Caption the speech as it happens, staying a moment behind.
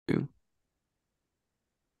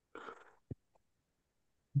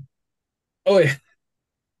Oh, wait.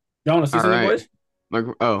 You want to see All something, right.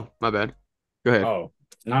 boys? My bad. Go ahead. Oh,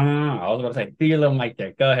 no. I was about to say, do your little mic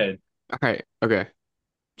there. Go ahead. All right. Okay.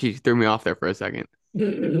 Geez, threw me off there for a second. I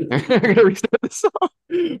gotta restart the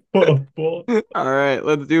song. Football. All right,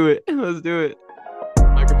 let's do it. Let's do it.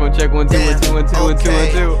 Microphone check. One, two, one, Damn, two, one, two, one, two, one,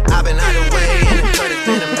 okay. two. I've been out the way and the credit's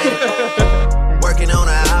been a minute. Working on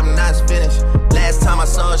her album, not finished. Last time I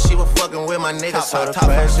saw her, she was fucking with my niggas. So the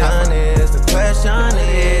question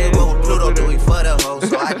is, what would Pluto do for the hoe?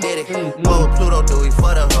 So I did it. What would Pluto do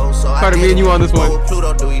for the hoe? So I Carter, did me it. and you on this one. What would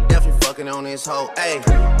Pluto do? He definitely fucking on this hoe.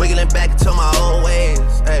 Ayy, wiggling back into my old ways.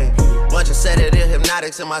 Ayy, bunch of sedative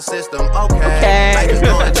hypnotics in my system. Okay. Life is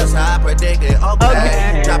going just how I predicted.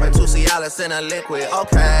 Okay. Dropping 2 Cialis in a liquid.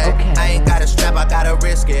 Okay. I ain't got a strap, I gotta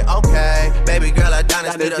risk it. Okay. Baby girl, I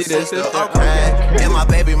dynasty the sister. Okay. And my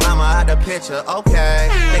baby mama out the picture. Okay.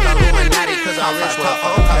 Think I'm Illuminati cause I'm rich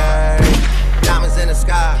with. Okay. Diamonds in the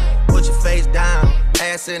sky. Put your face down.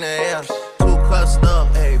 Ass in the air. 2 cups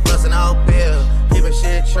up. Hey, bustin' out bill. Keeping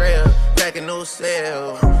shit trail. Cracking new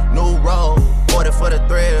sale. New roll. Order for the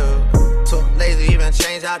thrill. Too lazy even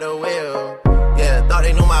change out the wheel. Yeah, thought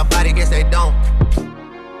they knew my body, guess they don't.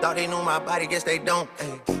 Thought they knew my body, guess they don't.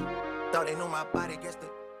 Ay. Thought they knew my body, guess they.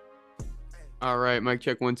 All right, mic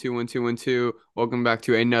check. One, two, one, two, one, two. Welcome back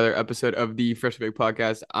to another episode of the Fresh Bake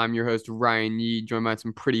Podcast. I'm your host Ryan Yee, joined by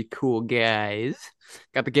some pretty cool guys.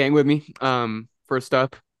 Got the gang with me. First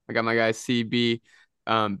up, I got my guy CB,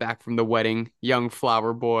 back from the wedding, young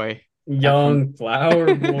flower boy. Young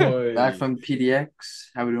flower boy. Back from PDX.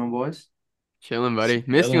 How we doing, boys? Chilling, buddy.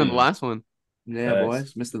 Missed you on the Chilling. last one. Yeah, Thanks.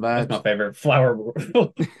 boys. Missed the That's my vibes. favorite flower boy.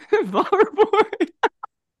 Flower boy.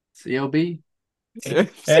 CLB.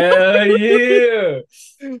 Hell yeah.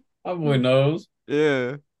 My boy knows.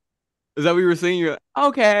 Yeah. Is that what you were saying? You're like,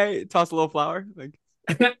 okay, toss a little flower. Like,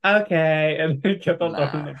 Okay. And then kept on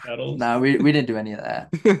throwing the Nah, petals. nah, we didn't do any of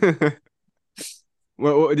that.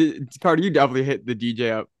 Carter, you definitely hit the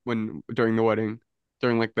DJ up during the wedding,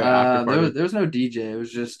 during like the after There party. was no DJ. It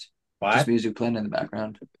was just What? music playing in the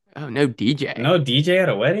background. Oh, no DJ. No DJ at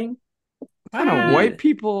a wedding? What kind of What? white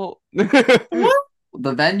people?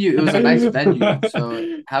 The venue, it was a nice venue,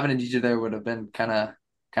 so having a DJ there would have been kind of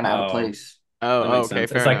out of Oh. place. That Oh, makes okay,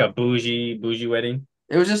 sense. fair It's like a enough. bougie wedding.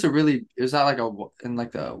 It was just it was not like in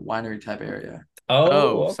like the winery type area.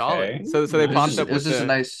 Oh, Okay. solid. So they It was popped just, up it was with just a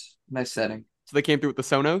the. nice setting. So they came through with the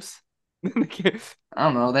Sonos. They came- I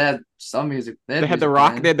don't know. They had some music. they had the music rock.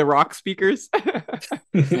 playing. They had the rock speakers.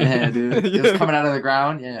 Yeah, dude. It was coming out of the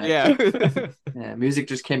ground. Yeah. Yeah, Yeah. Music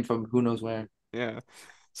just came from who knows where. yeah.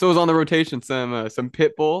 So it was on the rotation some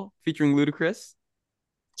Pitbull featuring Ludacris.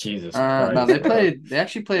 Jesus No, Christ.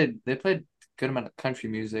 they played good amount of country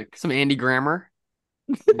music. Some Andy Grammer.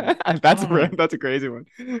 Yeah. That's I don't know. that's a crazy one.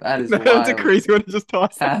 That is That's a wild. crazy one to just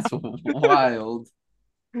toss. That's wild.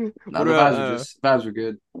 No, What the about, vibes were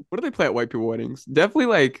good. what do they play at white people weddings? Definitely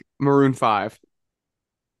like Maroon 5.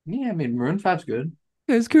 Yeah, I mean Maroon 5's good.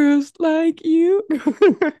 There's girls like you.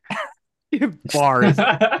 Bars. All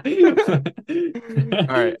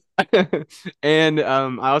right. And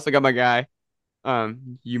I also got my guy.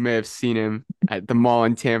 You may have seen him at the mall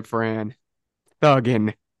in Tanforan.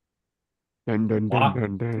 Thuggin. Dun dun dun What?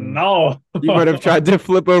 dun dun. No. You might have tried to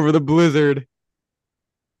flip over the blizzard.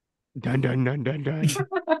 Dun dun dun dun dun.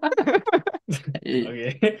 Hey,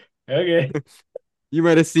 Okay. Okay. You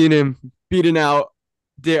might have seen him beating out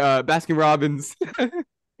Baskin Robbins.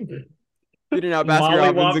 Beating out Baskin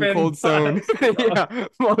Robbins in Mollywopping Cold Stone. Baskin. Yeah,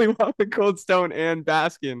 Mollywopping Cold Stone and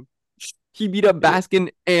Baskin. He beat up Baskin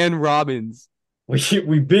and Robbins.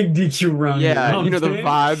 We big DQ around here. Yeah, know you know what the I'm saying?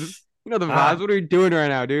 vibes. You know the Ah. vibes. What are we doing right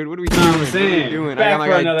now, dude? What are we Know doing? what I'm What are we saying? doing? I Back got my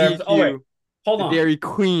for guy another episode. Oh, wait. DQ, Hold the on. Dairy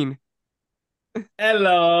Queen.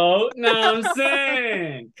 Hello. Know what I'm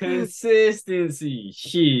saying? Consistency.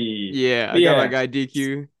 Shit. Yeah, I But got my yeah. guy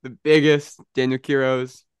DQ, the biggest Daniel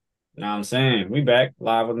Quiros. Know what I'm saying? We back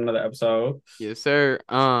live with another episode. Yes, sir.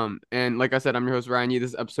 And like I said, I'm your host Ryan Yee.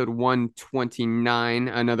 This is episode 129,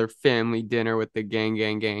 another family dinner with the gang.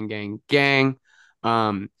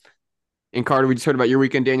 And Carter, we just heard about your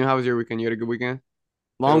weekend. Daniel, how was your weekend? You had a good weekend?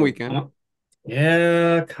 Long Dude, weekend.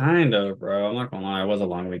 Yeah, kind of, bro. I'm not gonna lie, it was a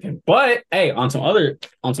long weekend. But hey, on some other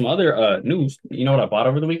news, you know what I bought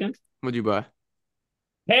over the weekend? What'd you buy?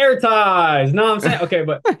 Hair ties. No, I'm saying okay,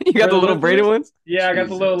 but You got for the little braided listeners- ones? yeah, I got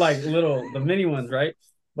the little Jesus. the mini ones, right?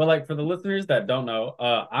 But like for the listeners that don't know,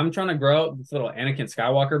 I'm trying to grow out this little Anakin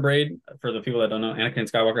Skywalker braid. For the people that don't know, Anakin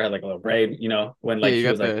Skywalker had like a little braid, when like Yeah, you he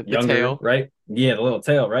got was like the younger, tail. right? Yeah, the little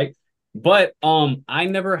tail, right? But I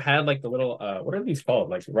never had like the little what are these called?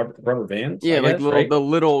 Like rubber bands, Yeah, I like guess, right? the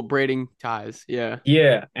little braiding ties. Yeah.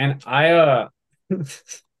 Yeah, and I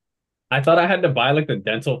I thought I had to buy like the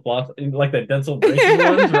dental floss, like the dental braces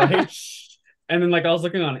ones, right? And then like I was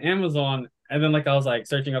looking on Amazon, and then like I was like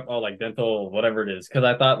searching up all like dental whatever it is, because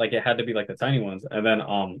I thought like it had to be like the tiny ones. And then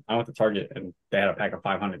I went to Target and they had a pack of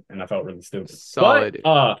 500, and I felt really stupid. But Solid.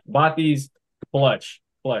 bought these clutch.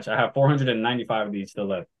 I have 495 of these still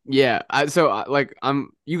left. Yeah. Like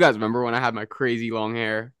you guys remember when I had my crazy long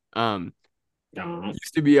hair?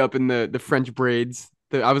 Used to be up in the French braids.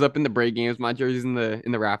 I was up in the braid games. My jersey's in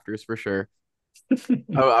the rafters for sure.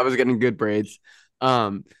 I was getting good braids.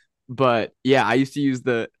 Um, but yeah, I used to use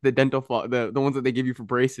the dental floss, the ones that they give you for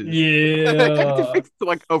braces. To Yeah. fix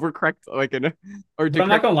like overcorrect like or But to I'm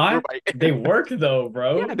not correct gonna lie, overbite. they work though,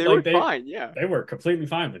 bro. Yeah, they Like were fine. Yeah. they work completely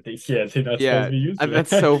fine, but they're not supposed Yeah, to be used for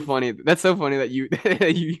that's that. so funny. That's so funny that you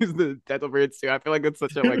that you use the dental braids too. I feel like it's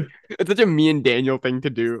such a me and Daniel thing to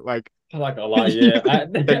do. Like I'm not gonna lie, use yeah. I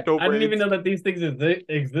dental I didn't even braids. know that these things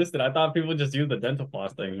existed. I thought people just use the dental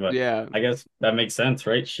floss things, but Yeah, I guess that makes sense,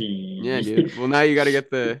 right? yeah, She dude. Well, now you got to get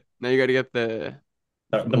the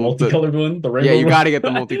the multicolored one, the yeah. rainbow You got one. to get the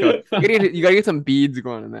multicolor. You got to get some beads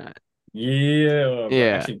going on that. Yeah, but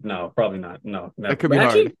Yeah, actually, no, probably not. No, that never. could But be hard.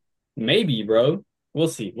 actually, maybe, bro. We'll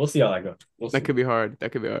see. We'll see how that goes. We'll That see. could be hard.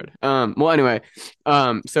 That could be hard. Well, anyway,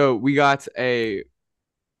 so we got a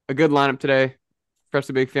good lineup today.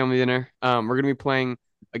 Freshly Baked Family Dinner. We're gonna be playing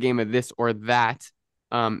a game of this or that.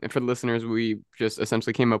 And for the listeners, we just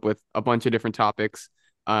essentially came up with a bunch of different topics.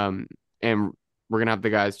 And we're gonna have the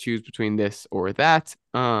guys choose between this or that.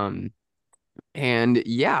 And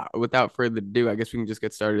yeah, without further ado, I guess we can just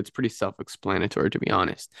get started. It's pretty self-explanatory, to be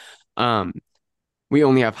honest. Um, we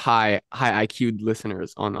only have high IQ'd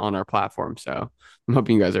listeners on our platform, so I'm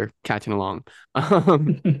hoping you guys are catching along.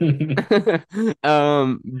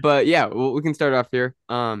 But yeah, we can start off here.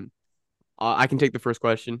 I can take the first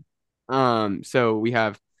question. So we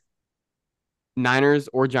have Niners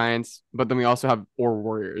or Giants, but then we also have or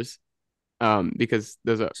Warriors. Because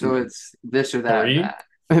there's a So it's this or that and Three? that.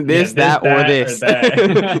 Yeah, this, this, that, or that, or this.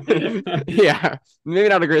 that. Yeah, maybe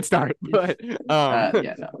not a great start, but Yeah,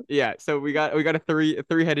 no. yeah. So we got a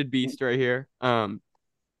three-headed beast right here.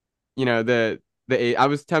 You know I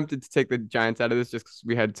was tempted to take the Giants out of this just because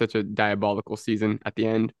we had such a diabolical season at the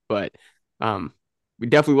end, but we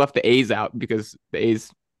definitely left the A's out because the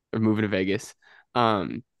A's are moving to Vegas.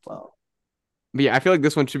 Well, But yeah, I feel like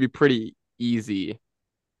this one should be pretty easy.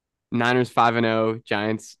 Niners 5-0,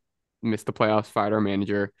 Giants missed the playoffs, fired our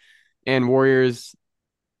manager, and Warriors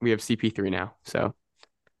we have CP3 now, so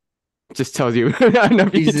it just tells you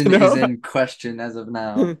enough you need to he's know. in question as of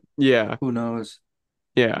now. Yeah, Who knows?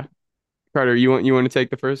 yeah. Carter, you want to take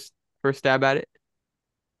the first stab at it?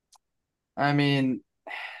 I mean,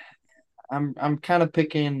 I'm kind of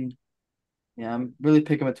picking. Yeah, I'm really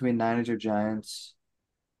picking between Niners or Giants,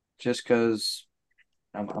 just because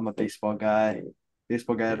I'm a baseball guy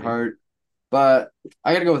at heart. But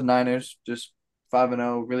I gotta go with Niners. Just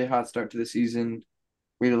 5-0, really hot start to the season.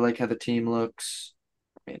 Really like how the team looks.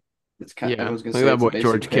 I mean, it's kind. Yeah, Everyone's gonna look at say that it's a boy basic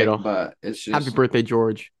George pick, Kittle. but it's Happy just birthday,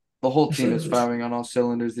 George. the whole team is firing on all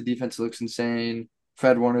cylinders. The defense looks insane.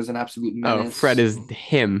 Fred Warner's an absolute Oh, menace. Fred is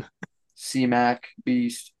him. C-Mac,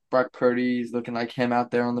 beast. Brock Purdy's looking like him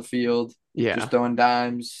out there on the field, Yeah, just throwing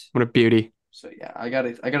dimes. what a beauty. So yeah, I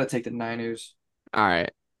gotta take the Niners. All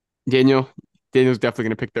right, Daniel's definitely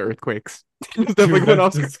gonna pick the Earthquakes. Daniel's definitely going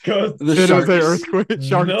off disgusting. The San Jose Sharks. Earthquake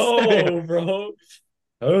Sharks. No, bro.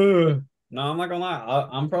 No, I'm not gonna lie.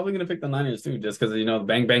 I'm probably gonna pick the Niners too, just because the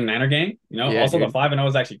Bang Bang Niner game. Yeah, Also dude. the 5-0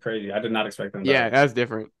 is actually crazy. I did not expect them. Yeah, that's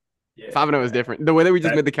different. Yeah. 5-0 is different. The way that we just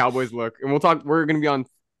That- made the Cowboys look, and we're gonna be on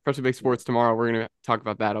Freshly Baked Sports tomorrow. We're gonna talk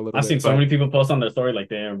about that a little I've bit. seen so many people post on their story like,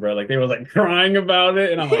 damn, bro, like they was like crying about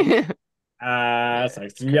it, and I'm like, it's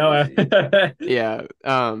sucks. crazy. Yeah.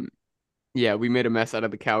 Yeah, we made a mess out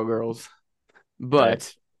of the Cowgirls.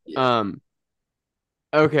 But Yeah.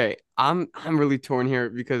 okay, I'm really torn here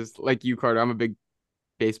because like you, Carter, I'm a big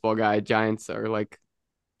baseball guy. Giants are like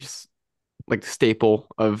just like the staple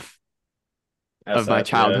of my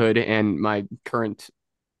childhood and my current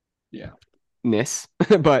Yeah. ness.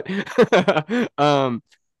 But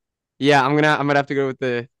yeah, I'm gonna have to go with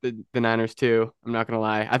the Niners too. I'm not gonna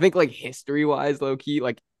lie. I think like history wise, low key,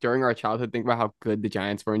 like during our childhood, think about how good the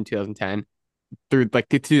Giants were in 2010 through like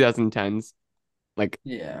the 2010s, like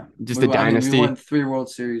Yeah. just a dynasty. We won 3 World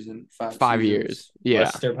Series in 5 years. seasons. Yeah,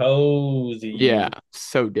 Lester Posey. yeah,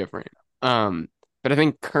 so different. But I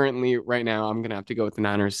think currently, right now, I'm gonna have to go with the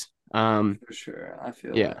Niners. For sure. I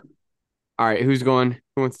feel Yeah. that. All right, who's going?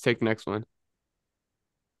 Who wants to take the next one?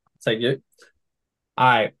 take it. All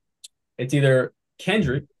right, it's either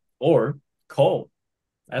Kendrick or Cole.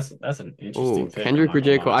 That's an Oh, interesting pick. I'm Kendrick not or gonna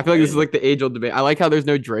J. Cole. lie. I feel like this is like the age-old debate. I like how there's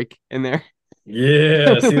no Drake in there.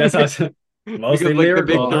 Yeah, see, that's how mostly Because like the big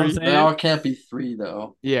lyrical. You know what I'm three. They all saying? can't be three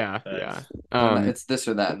though. Yeah. Facts. It's this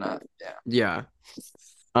or that, not Yeah.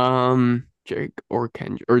 Drake or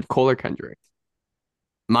Kendrick or Cole or Kendrick.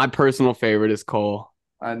 My personal favorite is Cole.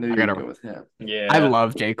 I knew I you'd gotta. go with him. I Yeah,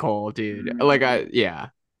 love J. Cole, dude. Mhm. Yeah.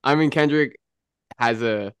 I mean, Kendrick has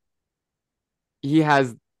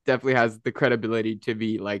definitely has the credibility to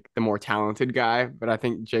be like the more talented guy, but I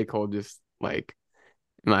think J. Cole just like,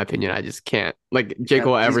 in my opinion, I just can't like J.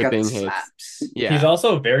 Cole. He's got the Everything hits. slaps. he's Yeah,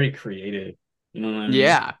 also very creative. You know what I mean?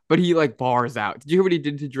 yeah, but he like bars out. Did you hear what he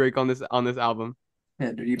did to Drake on this album?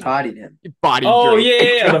 Yeah, dude, he No. bodied him. He bodied Oh Drake. yeah,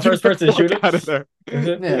 yeah, yeah. The Got first person to shoot out of it. there. Yeah, Yeah,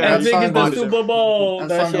 As that big he as song the bodied goes. him. Super Bowl. That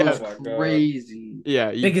song Shit. goes Oh my God. crazy.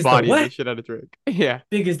 Yeah, he Big as the bodied the what? shit out of Drake. Yeah.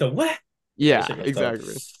 Big as the what? Yeah, that Yeah, shit goes tough.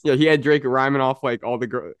 exactly. Yeah, he had Drake rhyming off like all the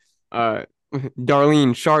girl,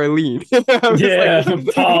 Darlene, Charlene. I was Yeah, I was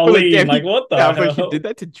like, Pauline. damn, Like what yeah, I the was like, he hell? did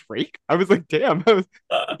that to Drake. I was like, damn.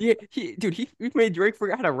 Dude, he made Drake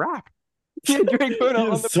forget how to rap. He had Drake put He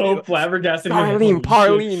on is the so play, flabbergasted. He was like, Darlene,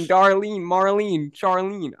 holy shit. Parlene, Darlene, Marlene,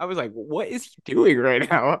 Charlene. I was like, what is he doing right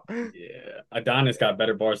now? Yeah, Adonis got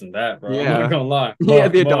better bars than that, bro. I'm not Yeah, gonna lie. yeah,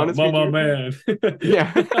 the Adonis My feature. man.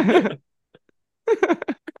 Yeah.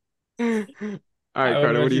 All right, What Carter, what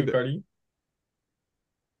about do you you, think? Cardi?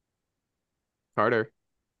 Carter,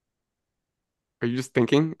 are you just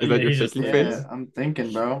thinking? Is that Yeah, your he's just thinking thinking. phase? Yeah, I'm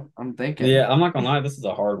thinking, bro. I'm thinking. Yeah, I'm not gonna lie. This is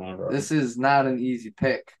a hard one, bro. This is not an easy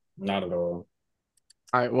pick. Not at all.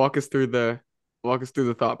 All right, walk us through the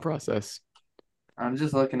thought process. I'm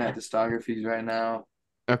just looking at discographies right now,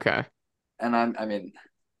 Okay. and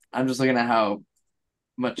I'm just looking at how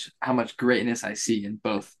much greatness I see in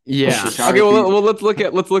both Yeah. discographies. Okay. Well,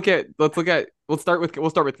 we'll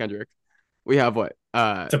start with Kendrick. We have what?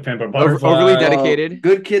 To Pimp a overly Butterfly. dedicated.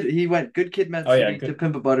 Good Kid. He went Good Kid, Mad Oh, yeah, City, good. To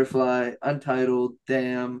Pimp a Butterfly, Untitled,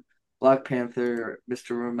 Damn, Black Panther,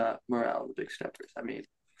 Mr. Morale, The Big Steppers. I mean,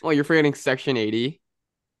 Well, you're forgetting Section 80.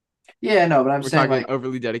 yeah, no, but I'm We're saying talking like,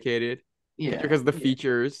 overly dedicated. yeah, Kendrick has the yeah.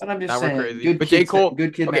 features But I'm just that were saying, crazy. But J. Cole,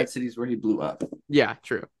 Good Kid, okay, Mad City is where he blew up. yeah,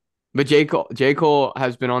 true. But J. Cole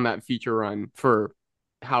has been on that feature run for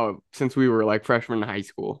since we were like freshmen in high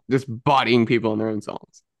school, just bodying people in their own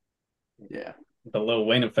songs. Yeah. The Lil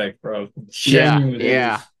Wayne effect, bro. Yeah, Genuine.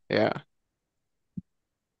 yeah, yeah.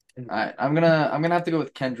 All right, I'm gonna have to go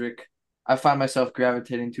with Kendrick. I find myself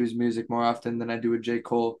gravitating to his music more often than I do with J.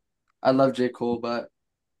 Cole. I love J. Cole, but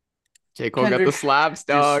J. Cole got the Kendrick, slaps,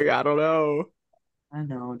 dog. I don't know. I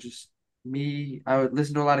know, just me. I would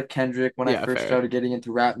listen to a lot of Kendrick when I Yeah, first fair. started getting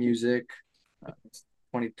into rap music.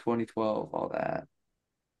 2012, all that,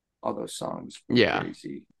 all those songs were Yeah.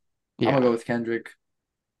 crazy. I'm Yeah. gonna go with Kendrick.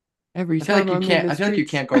 Every I feel like time you I'm in can't. the I feel like you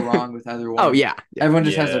streets. can't go wrong with either one. Oh yeah, yeah, Everyone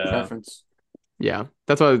just has their Yeah. preference. yeah.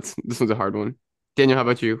 That's why this one's a hard one. Daniel, how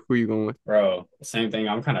about you? Who are you going with? Bro, same thing.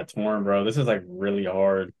 I'm kind of torn, bro. This is like really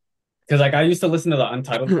hard. Because like I used to listen to the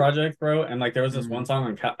Untitled Project, bro, and like there was this one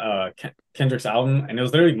song on Kendrick's album, and it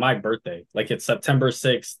was literally my birthday. Like it's September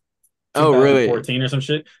 6th, Oh, really? 2014 or some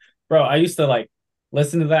shit. Bro, I used to like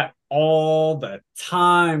listen to that all the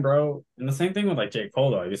time, bro. And the same thing with like J.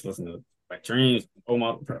 Cole, though. I used to listen to My Dreams, Oh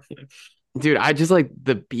My, bro. Dude, I just like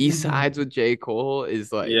the B-sides with J. Cole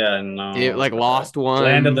is like, Yeah, no, dude, like bro. Lost Ones,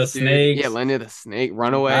 Land of the dude. Snakes. Yeah, Land of the Snake,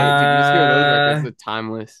 Runaway. Dude, you just hear those records, they're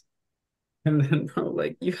timeless. And then, bro,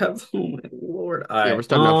 like you have, oh my lord. Yeah, we're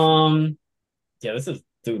starting off. Yeah,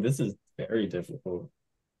 this is very difficult.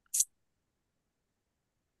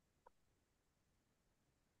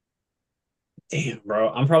 Damn, bro.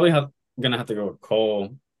 I'm probably gonna have to go with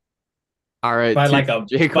Cole All right, by like a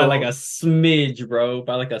J. Cole. smidge, bro.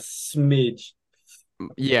 By like a smidge.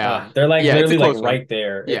 Yeah, They're like yeah, it's a literally like close one. right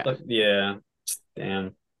there. Yeah. Yeah.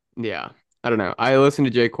 Damn. Yeah, I don't know. I listen to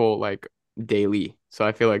J. Cole like daily, so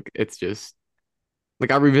I feel like it's just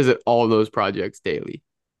like I revisit all those projects daily.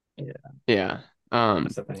 Yeah. Yeah.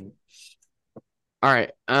 That's the thing. All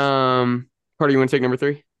right. Carter, you want to take number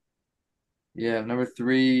 3? Yeah, number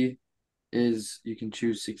 3 is you can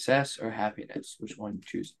choose success or happiness. Which one you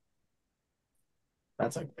choose?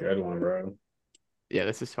 That's a good one, bro. Yeah,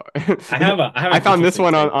 this is hard. I found this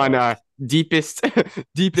one on deepest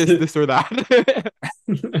this or that.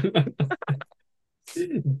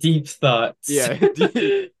 Deep thoughts. Yeah.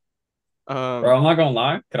 Bro, I'm not gonna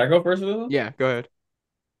lie. Could I go first with this? Yeah, go ahead.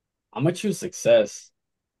 I'm gonna choose success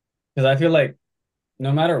because I feel like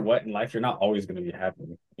no matter what in life, you're not always gonna be happy.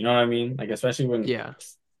 You know what I mean? Like especially when Yeah.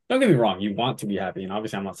 Don't get me wrong, you want to be happy, and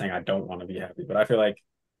obviously I'm not saying I don't want to be happy, but I feel like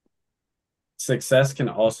success can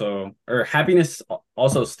also, or happiness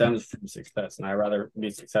also stems from success, and I'd rather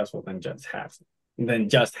be successful than just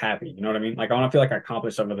happy. You know what I mean? Like I want to feel like I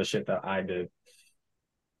accomplished some of the shit that I did.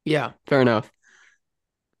 Yeah, fair enough.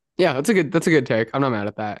 Yeah, that's a good take. I'm not mad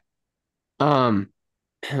at that. Um,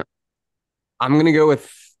 I'm gonna go with.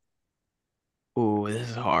 Ooh, this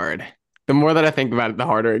is hard. The more that I think about it, the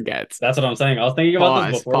harder it gets. That's what I'm saying. I was thinking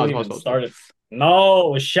about this before we even Pause. started.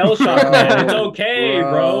 No, shell shock, man. It's okay,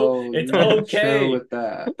 bro. It's you need to chill okay. with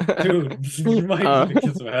that. Dude, you might be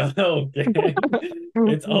thinking some hell. Okay.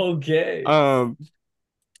 It's okay. I'm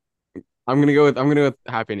gonna go with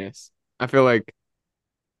happiness. I feel like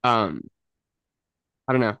um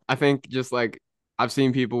I don't know. I think just like I've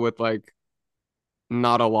seen people with like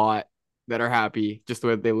not a lot that are happy just the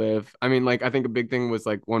way that they live. I mean, like I think a big thing was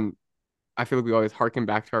like when I feel like we always harken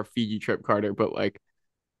back to our Fiji trip, Carter, but like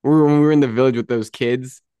when we were in the village with those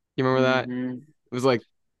kids, you remember that? Mhm. It was like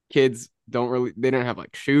kids they don't have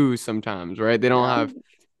like shoes sometimes, right? They don't have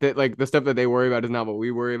that, like the stuff that they worry about is not what we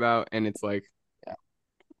worry about. And it's like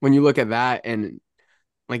when you look at that and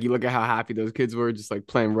like you look at how happy those kids were just like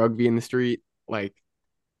playing rugby in the street, like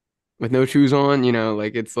with no shoes on, you know,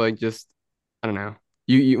 like it's like just I don't know.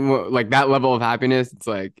 You like that level of happiness, it's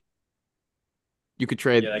like you could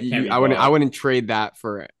trade Yeah, that can't be I bought. wouldn't trade that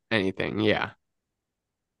for anything. Yeah.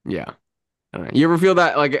 Yeah. I don't know. You ever feel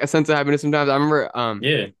that like a sense of happiness sometimes? I remember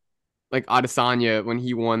Yeah. like Adesanya when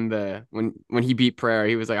he won when he beat Pereira,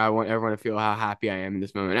 he was like, I want everyone to feel how happy I am in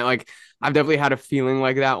this moment. And like I've definitely had a feeling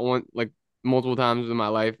like that one like multiple times in my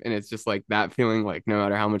life. And it's just like that feeling like no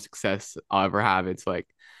matter how much success I'll ever have, it's like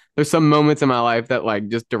there's some moments in my life that like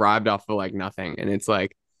just derived off of like nothing. And it's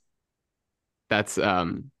like that's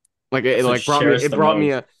like it So like cherish it the brought me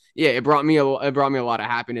most. it brought me a lot of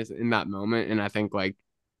happiness in that moment. And I think like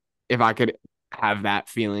if I could have that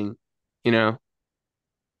feeling, you know,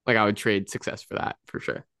 like I would trade success for that for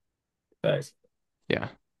sure. Thanks. Yeah.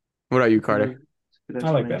 What about you, Carter? Good I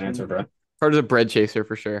like that explanation. answer, bro. Carter's a bread chaser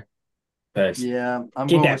for sure. Thanks. Yeah, I'm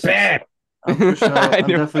Get going that with back. I'm for sure. I I'm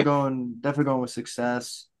knew definitely going with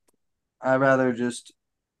success. I'd rather just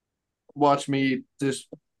watch me just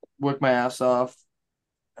work my ass off,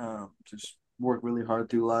 just work really hard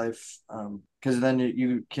through life. Because then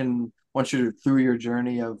you can once you're through your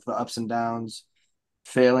journey of the ups and downs,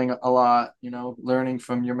 failing a lot, learning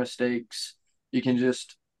from your mistakes, you can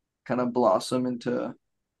just kind of blossom into,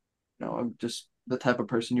 just the type of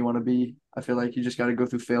person you want to be. I feel like you just got to go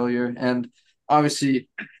through failure. And obviously,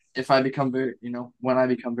 if I become when I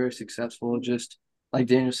become very successful, just like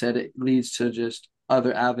Daniel said, it leads to just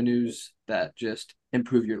other avenues that just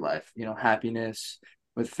improve your life, happiness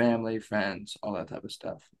with family, friends, all that type of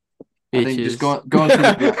stuff. I think just Beaches. going through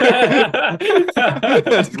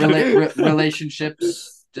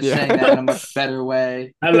relationships, just Yeah. saying that in a much better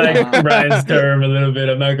way. I like Brian's term a little bit.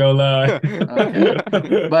 I'm not gonna lie.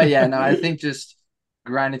 Okay. But yeah, no, I think just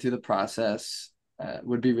grinding through the process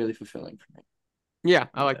would be really fulfilling for me. Yeah,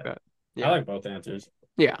 I like Yeah. that. I Yeah. like both answers.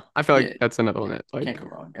 Yeah. I feel like Yeah. that's another one that like Can't go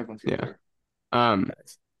wrong. Everyone's yeah. good.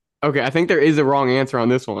 Thanks. Okay, I think there is a wrong answer on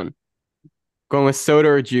this one. Going with soda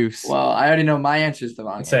or juice. Well, I already know my answer is the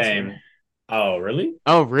wrong Same. answer. Oh, really?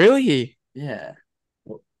 Oh, really? Yeah.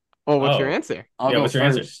 Oh, what's your Oh. answer? I'll Yeah, go what's your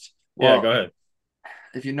answer? first. Yeah, Well, go ahead.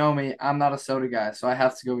 if you know me, I'm not a soda guy, so I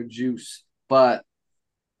have to go with juice. But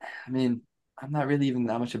I mean, I'm not really even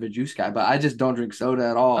that much of a juice guy, but I just don't drink soda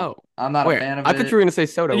at all. Oh, I'm not a fan of I thought it. you were gonna say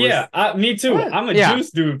soda. Yeah, me too. What? I'm a Yeah.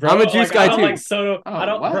 juice dude, bro. I'm a juice guy I don't too. like soda. Oh, I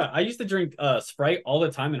don't, what? bro. I used to drink Sprite all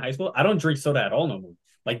the time in high school. I don't drink soda at all no more.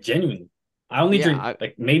 Like genuinely, I only Yeah, drink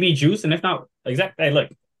like maybe juice, and if not, exactly. Hey,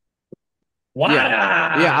 look, water.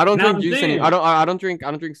 Yeah, I don't Now drink juice then. anymore. I don't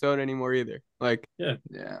drink soda anymore either. Like Yeah.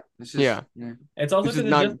 It's just, Yeah. It's also Which is because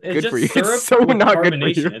not it's good just for you. It's syrup so with not good for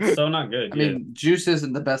you. carbonation. It's so not good. I mean, juice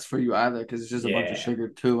isn't the best for you either because it's just a bunch of Yeah. sugar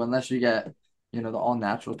too, unless you get, the all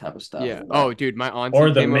natural type of stuff. yeah. But Oh, dude, my auntie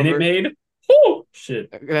or the came Minute over. Maid. Whoo,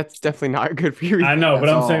 shit. That's definitely not good for you. I know, but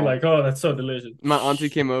That's I'm saying all. like, oh, that's so delicious. My auntie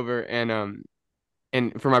came over and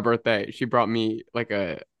for my birthday, she brought me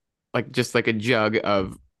just like a jug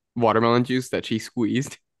of watermelon juice that she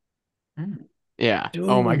squeezed. Mm. Yeah.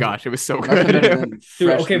 Oh my Dude. gosh, it was so Nothing good. better than Dude,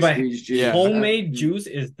 freshly okay, but squeezed juice. Yeah. homemade juice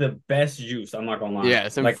is the best juice. I'm not gonna lie. Yeah,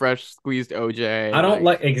 some like fresh squeezed OJ. I don't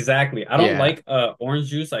like exactly. I don't Yeah. like orange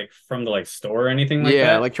juice like from the store or anything like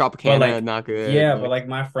yeah, that. like Tropicana, like, not good. Yeah, like, but like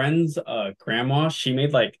my friend's grandma, she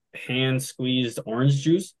made like hand squeezed orange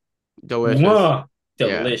juice. delicious. Mwah!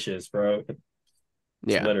 Yeah. Delicious, bro. It's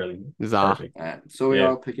Yeah. literally Zah. perfect. So we Yeah.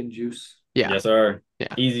 all picking juice. Yeah. Yes, sir. Yeah.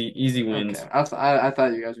 Easy wins. Okay. I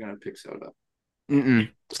thought you guys were gonna pick soda.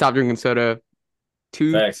 Stop drinking soda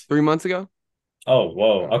 3 months ago. Oh,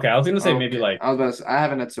 whoa. Okay, I was gonna say maybe Okay. like, I was about to say, I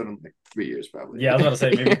haven't had soda in like 3 years probably. yeah, I was about to say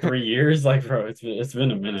maybe Yeah. 3 years. Like, bro, it's been a It's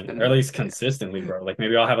minute, been a or at minute. least consistently, bro. Like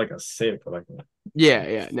maybe I'll have like a sip, or like, Yeah,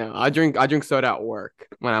 yeah. No, I drink soda at work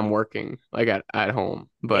when I'm working, like at home.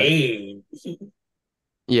 But hey,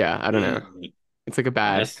 yeah, I don't know. hey, It's like a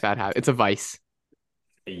nice. bad habit. It's a vice.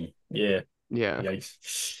 Hey, yeah, Yeah.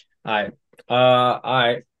 yikes. All right. All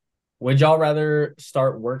right. Would y'all rather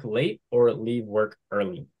start work late or leave work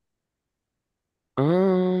early?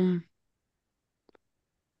 Um,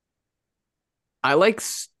 I like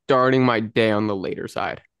starting my day on the later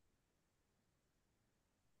side.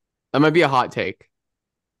 That might be a hot take.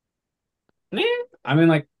 Nah, I mean,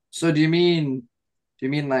 like, So do you mean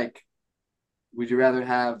like would you rather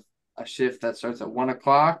have a shift that starts at 1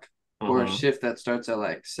 o'clock or a uh-huh. shift that starts at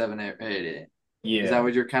like 7 or 8 a.m.? Is that Yeah.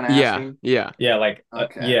 what you're kind of Yeah, asking? yeah, Yeah, like,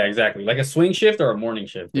 Okay. yeah, exactly. Like a swing shift or a morning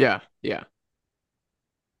shift. yeah, yeah,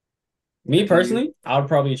 Me Do you? personally, I would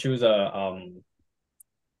probably choose a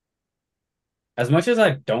as much as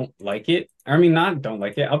I don't like it, I mean not don't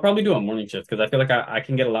like it, I'll probably do a morning shift because I feel like I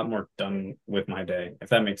can get a lot more done with my day, if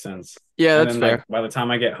that makes sense. yeah. And That's then like fair. by the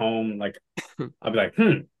time I get home, like I'll be like,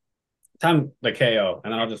 time the KO.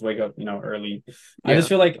 And then I'll just wake up, early. I just Yeah,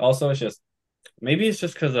 feel like also it's just maybe it's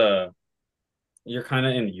just because you're kind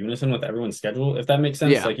of in unison with everyone's schedule, if that makes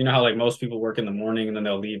sense. yeah, Like how like most people work in the morning and then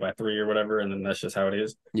they'll leave by 3 or whatever, and then that's just how it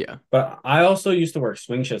is. yeah. But I also used to work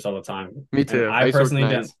swing shifts all the time. Me And too. I I used to work personally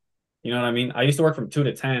didn't, nights. you know what I mean? I used to work from 2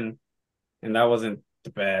 to 10, and that wasn't the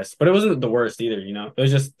best, but it wasn't the worst either. It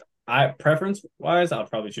was just I preference wise, I'll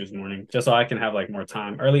probably choose morning just so I can have like more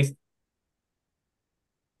time, or at least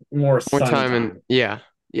more More sun time and time, yeah,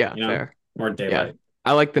 yeah, you know, fair. more Yeah, daylight.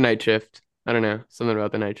 I like the night shift. I don't know. Something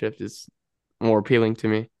about the night shift is more appealing to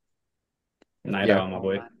me. Night Yeah, owl, my Oh,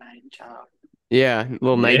 boy. that night job. yeah.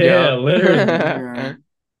 Little night Yeah, job. literally. Yeah.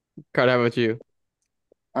 Card, how about you?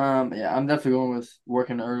 Yeah, I'm definitely going with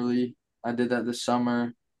working early. I did that this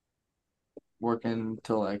summer, working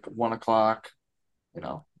till like 1 o'clock.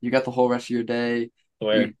 You got the whole rest of your day.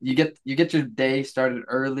 Swear. You get your day started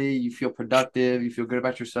early. You feel productive. You feel good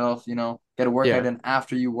about yourself. Get a workout Yeah, in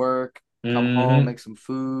after you work. Come home, Mm-hmm. make some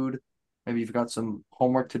food. Maybe you've got some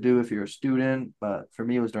homework to do if you're a student. But for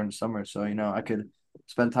me, it was during the summer, so I could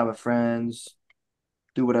spend time with friends,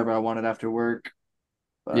 do whatever I wanted after work.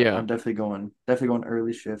 But yeah. I'm definitely going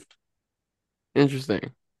early shift.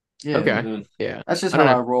 Interesting. Yeah, Okay. Mm-hmm. Yeah. that's just I don't how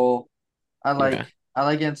I know. roll. I Yeah. like I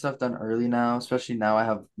like getting stuff done early now, especially now I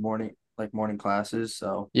have morning classes,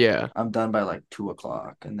 so Yeah. I'm done by like 2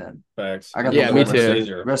 o'clock, and then Facts. I got I'm the Yeah, also me whole at the rest too. of stage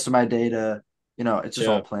where, rest of my day to, it's just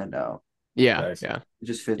all yeah, planned out. Yeah. facts. Yeah. It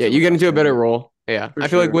just fits Yeah. in You with get my into a better schedule role. Yeah. for I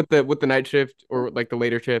feel like sure. with the night shift or like the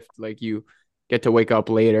later shift, like you get to wake up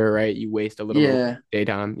later, right? You waste a little bit more Yeah,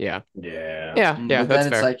 daytime. Yeah. Yeah, Yeah. Yeah. but That's then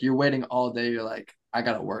it's fair. like you're waiting all day. You're like, I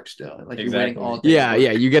gotta work still. Like you're waiting all exactly. day to Yeah.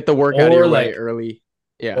 Yeah. work. You get the work out of Or your way like, early.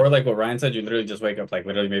 Yeah. or like what Ryan said, you literally just wake up like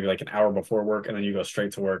literally maybe like an hour before work, and then you go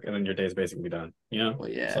straight to work, and then your day's basically done. Well,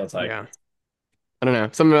 So yeah, it's like, Yeah. I don't know.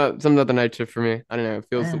 Something about the night shift for me. I don't know. It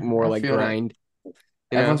feels yeah, more I like feel it. grind, you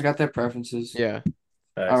know? Everyone's got their preferences. Yeah.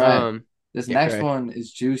 All facts. right, this Yeah, next correct. one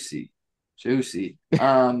is juicy, juicy.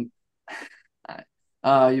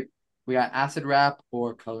 You, we got acid rap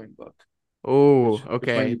or coloring book. Oh,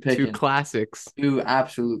 Which one you okay. Two picking? classics. Two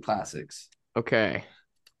absolute classics. Okay.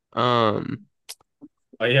 Um,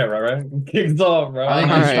 Oh yeah, right. Kicks off, bro. I I all think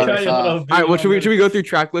know you you right. start got us your little off. All right, opinion well, on should we this. go through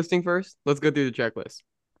track listing first? Let's go through the checklist.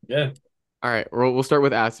 Yeah. All right, we'll start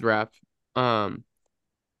with acid rap. Um,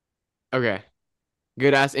 okay.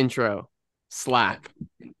 Good ass intro. Slap.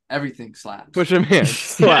 Everything slaps. Push a man.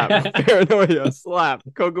 Slap. Paranoia. Slap.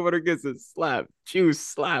 Cocoa butter kisses. Slap. Juice.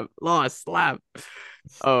 Slap. Lost. Slap.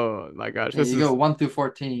 Oh my gosh. Yeah, This you go is 1 through 1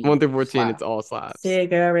 14, through 14. It's slap. all slaps.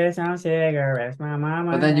 Cigarettes on cigarettes, my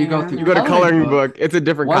But then you go You through go to coloring coloring book, book. It's a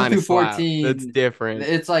different 1 kind of through slap. That's 14, different.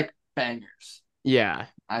 it's like bangers, Yeah.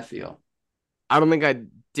 I feel. I don't think I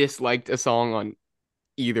disliked a song on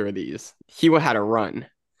either of these. He had a run.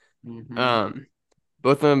 Hmm. Um,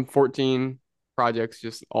 both of them 14 projects,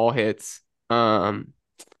 just all hits. I'm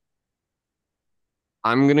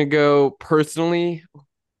gonna go personally.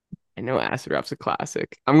 I know Acid Rap's a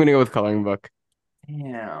classic. I'm gonna go with Coloring Book.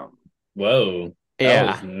 Damn. Whoa. That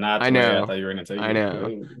was Yeah, not I the way I know. thought you were gonna take I it. know.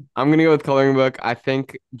 Whoa. I'm gonna go with Coloring Book. I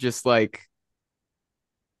think just like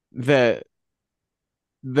the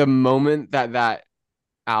the moment that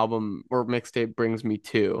album or mixtape brings me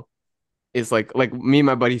to is like me and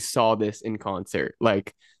my buddy saw this in concert.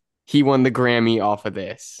 Like he won the Grammy off of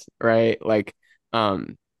this, right? Like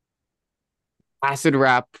um Acid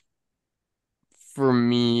Rap for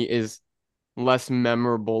me is less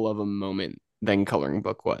memorable of a moment than Coloring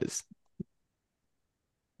Book was.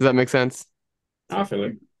 Does that make sense? I feel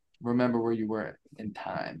like Remember where you were in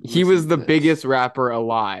time. He was Listen the to this. biggest rapper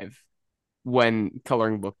alive when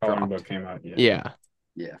Coloring Book Coloring dropped. Book came out. Yeah. Yeah.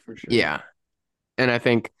 Yeah, for sure. Yeah. And I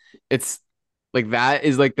think it's like that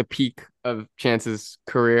is like the peak of Chance's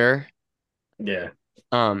career. Yeah.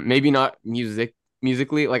 Maybe not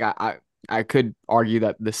musically. Like I could argue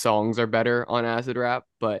that the songs are better on Acid Rap,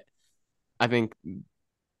 but I think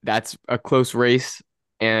that's a close race.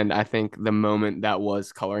 And I think the moment that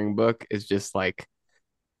was Coloring Book is just like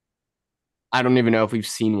I don't even know if we've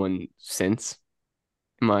seen one since.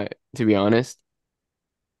 To be honest.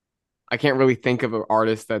 I can't really think of an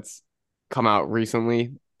artist that's come out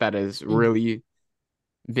recently that has really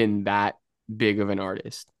been that big of an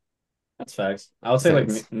artist. That's facts. I would say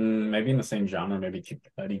like Since. maybe in the same genre, maybe Kid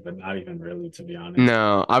Cudi, but not even really, to be honest.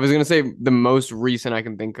 No, I was gonna say the most recent I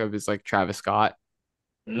can think of is like Travis Scott.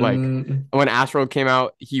 Like when Astro came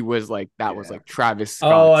out, he was like that was Yeah. like Travis Oh,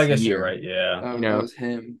 Scott's I guess year. you're right. Yeah. That, You know. that was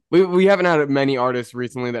him. We haven't had many artists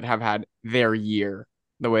recently that have had their year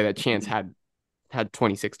the way that Chance had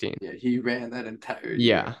 2016. Yeah, he ran that entire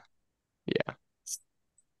Yeah. year.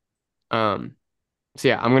 Yeah. So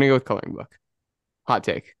yeah, I'm gonna go with Coloring Book. Hot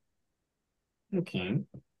take. Okay.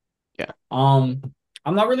 Yeah. I'm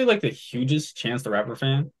not really like the hugest Chance the Rapper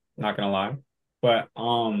fan, not gonna lie. But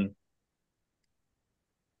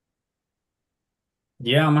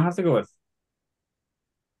yeah, I'm gonna have to go with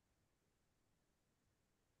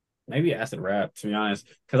maybe Acid Rap, to be honest.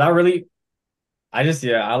 Because I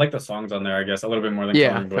like the songs on there, I guess, a little bit more than Yeah,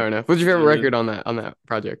 Coloring Book. fair enough. What's your favorite You know what I record on that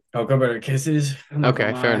project? Oh, Go Better Kisses. I'm not Okay,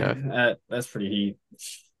 gonna fair lie. enough. That's pretty heat.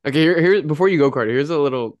 Okay, here before you go, Carter, here's a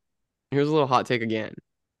little hot take again.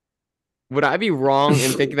 Would I be wrong in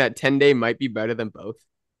thinking that 10 Day might be better than both?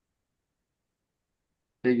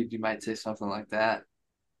 Figured you might say something like that.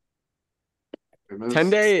 10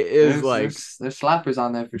 Day is there's slappers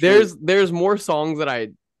on there for sure. there's more songs that I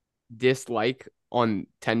dislike on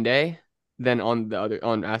 10 Day than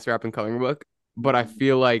on Acid Rap and Coloring Book, but I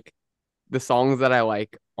feel like the songs that I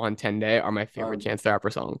like on 10 Day are my favorite Chance the Rapper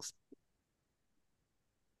songs.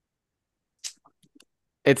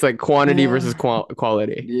 It's like quantity versus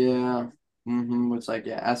quality. Yeah. It's like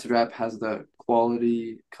Acid Rap has the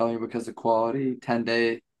quality, Coloring Book has the quality, 10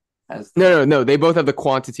 Day has No. They both have the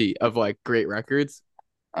quantity of like great records.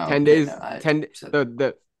 10 days. no,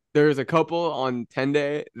 10. There's a couple on 10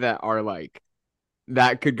 Day that are like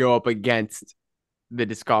that could go up against the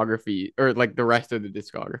discography or like the rest of the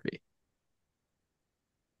discography.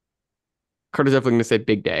 Carter's definitely gonna say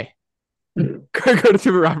Big Day. Carter's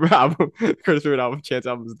favorite rapper album. Carter's favorite album, Chance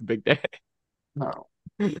album is the Big Day. No,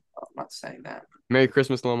 I'm not saying that. Merry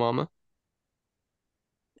Christmas, Little Mama.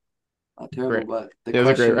 Not terrible, but the Yeah, it was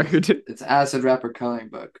a great question is, record. it's Acid Rap or Coloring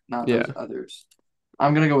Book, not those others.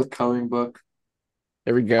 I'm gonna go with Coloring Book.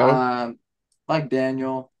 There we go. Like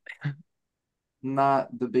Daniel,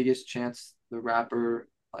 not the biggest Chance the Rapper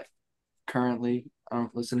like currently. I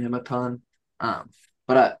don't listen to him a ton.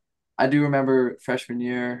 But I do remember freshman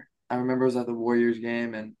year. I remember I was at the Warriors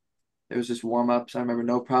game and it was just warm ups. I remember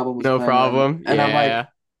No Problem was No playing Problem. them, and Yeah. I'm like,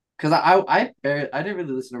 because I didn't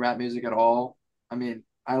really listen to rap music at all. I mean,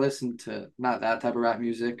 I listened to not that type of rap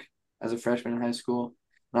music as a freshman in high school,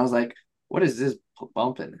 and I was like, what is this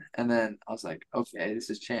bumping? And then I was like, okay, this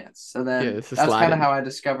is Chance. So then this is that's kind sliding. of how I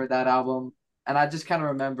discovered that album, and I just kind of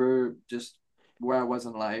remember just where I was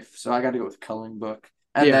in life. So I got to go with Coloring Book,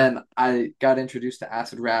 and then I got introduced to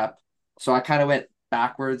Acid Rap, so I kind of went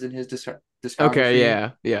backwards in his discography.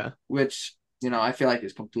 Okay, yeah. Which I feel like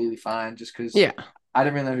is completely fine, just because I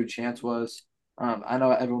didn't really know who Chance was. I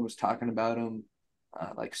know everyone was talking about him,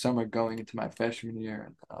 like summer going into my freshman year,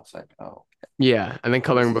 and I was like, oh. Yeah, and then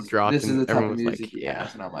Coloring Book dropped, this is and the type everyone of was music like, he yeah,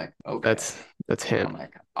 has, and I'm like, okay, that's him. I'm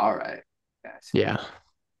like, all right, guys. Yeah.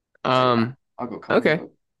 I'll go Coloring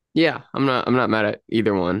Book. Yeah, I'm not mad at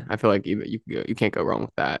either one. I feel like you can't go wrong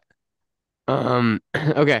with that.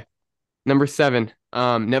 Okay. Number 7.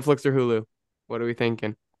 Netflix or Hulu? What are we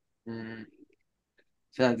thinking? I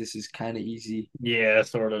feel like this is kind of easy. Yeah,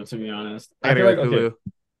 sort of, to be honest. I feel like Hulu. Okay.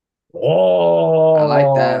 Oh, I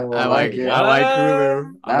like that. I like it. I like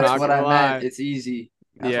Hulu. That's what I meant. It's easy.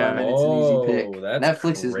 That's what I meant. It's an easy pick.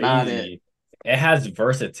 Netflix is not it. It has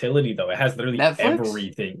versatility though. It has literally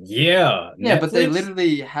everything. Yeah. Yeah, but they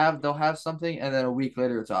literally they'll have something and then a week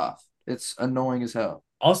later it's off. It's annoying as hell.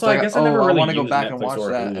 Also, I guess I never really want to go back Netflix and watch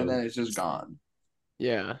that, Hulu. and then it's just gone.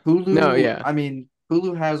 Yeah. Hulu. No, yeah. I mean,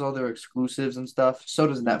 Hulu has all their exclusives and stuff. So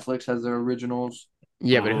does Netflix has their originals.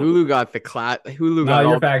 Yeah, but Hulu got the Hulu got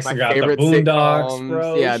all my favorite the Boondocks, sitcoms.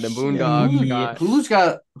 bro. Yeah, the Boondocks. Hulu's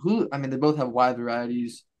got Hulu. I mean, they both have wide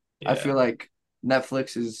varieties. Yeah. I feel like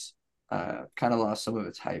Netflix is kind of lost some of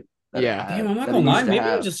its hype that Yeah. Damn, I'm not that gonna it lie. used to Maybe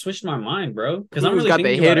you have. just switched my mind, bro. Because I'm Hulu's really got the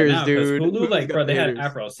thinking about it hitters, now. Because dude. Hulu, Hulu's like, got bro, the they had hitters.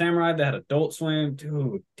 Afro Samurai, they had Adult Swim,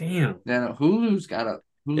 dude. Damn. Yeah, no, Hulu's got a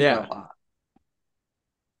lot.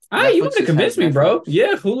 Ah, you Netflix want to just has convince me, bro? Netflix.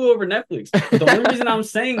 Yeah, Hulu over Netflix. But the only reason I'm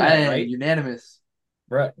saying that, Bang, right, unanimous.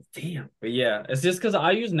 bro? Damn. But yeah, it's just because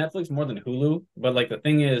I use Netflix more than Hulu. But like the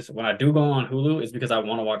thing is, when I do go on Hulu, it's because I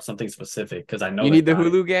want to watch something specific because I know You they need the got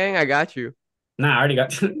it. Hulu gang? I got you. Nah, I already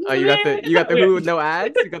got. Oh, you got the Yeah. Hulu with no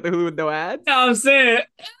ads? You got the Hulu with no ads? No, I'm saying,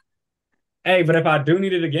 hey, but if I do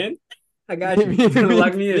need it again, I got you. me,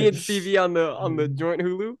 Lock me me in. and Stevie on the joint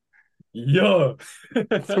Hulu. Yo.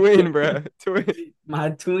 Twin, bro. Twin. My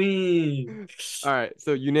twin. All right,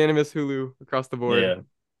 so unanimous Hulu across the board. Yeah.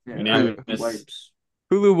 Yeah, Unanimous. wipes.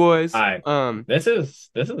 Hulu boys. All right. This is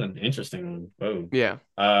an interesting one. Whoa. Yeah.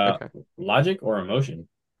 Okay. Logic or emotion?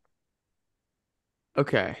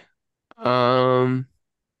 Okay.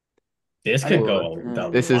 This could go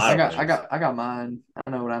a This is- lot of I ways. got mine. I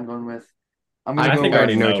know what I'm going with. I'm I gonna go think I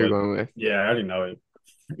already with, know what know you're it. going with. Yeah, I already know it.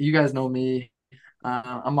 you guys know me.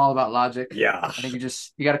 I'm all about logic. Yeah. I think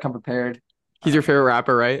you got to come prepared. He's your favorite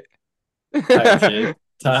rapper, right? Type shit.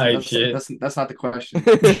 Type That's, shit. that's not the question.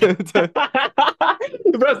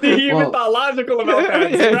 Bro, see, he even Well- thought logical about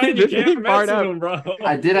that. Yeah, Ryan, you he can't mess fired with up. him, bro.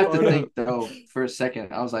 I did have to Hold think though for a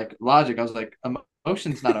second. I was like, Logic. I was like,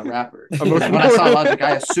 Emotion's not a rapper. Emotion- When I saw Logic,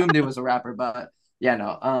 I assumed it was a rapper, but yeah,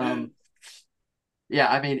 no. Yeah,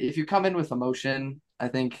 I mean, if you come in with emotion, I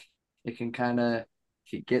think it can kind of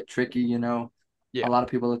get tricky. Yeah. A lot of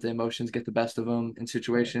people let the emotions get the best of them in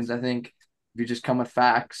situations. I think if you just come with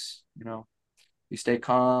facts, you stay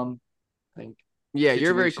calm. I think Yeah,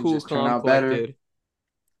 you're very situations cool, just turn calm, out better. collected.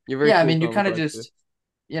 You're very Yeah, I cool, mean, you calm, kind of collected. just,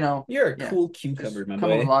 You're a yeah, cool just cucumber, my come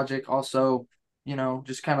with boy. logic. Also,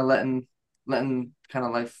 just kind of letting kind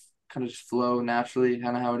of life kind of just flow naturally,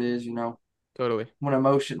 kind of how it is. Totally. When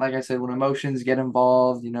like I said, when emotions get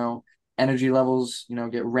involved, energy levels,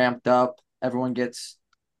 get ramped up. Everyone gets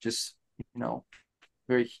just,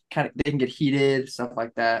 very they can get heated, stuff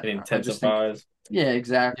like that. It I just think, intensifies. yeah,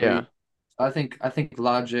 exactly. Yeah. I think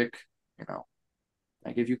logic,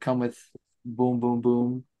 like if you come with boom, boom,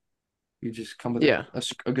 boom, you just come with Yeah.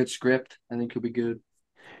 a good script, I think you'll be good.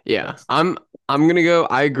 Yeah. I'm gonna go.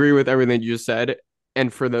 I agree with everything you just said.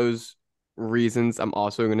 And for those reasons, I'm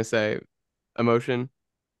also gonna say emotion.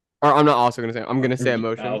 Or I'm not also gonna say I'm gonna say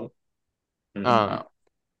emotion. Mhm.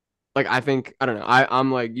 Like I think I don't know.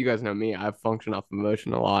 I'm like you guys know me. I function off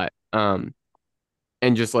emotion a lot. And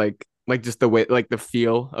just like just the way like the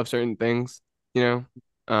feel of certain things,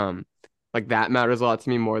 like that matters a lot to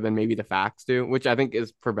me more than maybe the facts do, which I think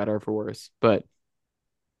is for better or for worse. But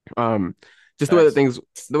just the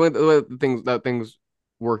way that things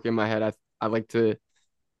work in my head, I like to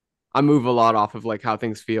I move a lot off of like how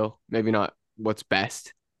things feel, maybe not what's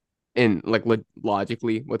best in like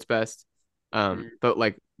logically what's best. But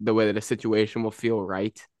like the way that a situation will feel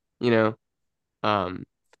right,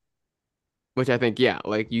 which I think, yeah,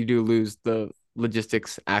 like you do lose the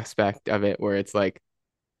logistics aspect of it where it's like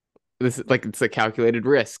this is like it's a calculated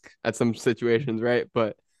risk at some situations, right?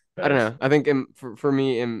 But I don't know. I think for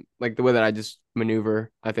me in like the way that I just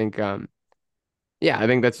maneuver, I think yeah, I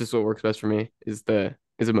think that's just what works best for me is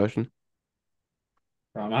emotion.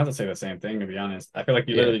 Bro, I'm gonna have to say the same thing to be honest. I feel like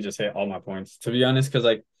you Yeah. literally just hit all my points to be honest, because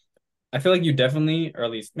like I feel like you definitely, or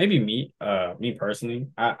at least maybe me personally,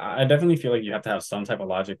 I definitely feel like you have to have some type of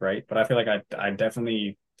logic, right? But I feel like I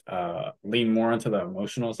definitely lean more into the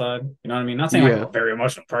emotional side. You know what I mean? Not saying like I'm Yeah. a very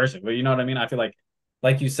emotional person, but you know what I mean? I feel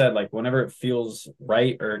like you said, like whenever it feels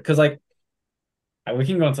right, or because like we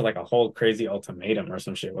can go into like a whole crazy ultimatum or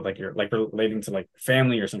some shit with like you're like relating to like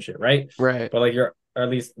family or some shit, right? Right. But like or at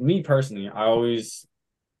least me personally, I always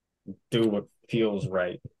do what feels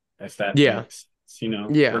right, if that Yeah. makes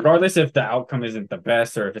sense, Yeah. regardless if the outcome isn't the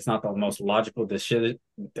best or if it's not the most logical decision.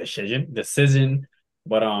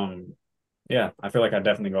 But yeah, I feel like I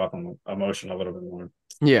definitely go off on emotion a little bit more.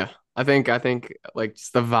 Yeah. I think like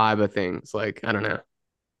just the vibe of things. Like, I don't know.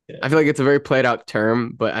 Yeah. I feel like it's a very played out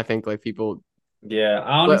term, but I think like people Yeah,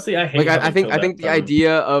 honestly, I hate like how I they think kill I that think the term.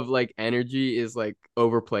 idea of like energy is like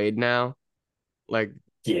overplayed now. Like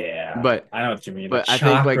Yeah, but I know what you mean. but Like I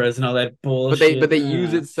think like chakras and all that bullshit. but they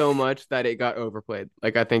use it so much that it got overplayed.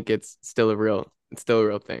 Like I think it's still a real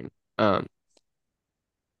thing.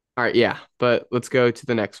 All right, yeah, but let's go to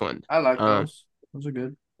the next one. I like those. Those are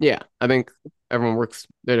good. Yeah, I think everyone works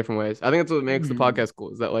their different ways. I think that's what makes the Hmm. podcast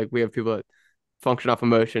cool is that like we have people that function off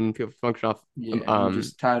emotion, people function off Yeah, you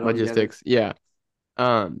just tie it all logistics. Yeah.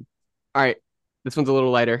 All right. This one's a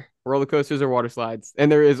little lighter. Roller coasters or water slides?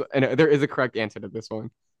 And there is a correct answer to this one.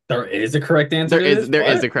 There is a correct answer There to is this? there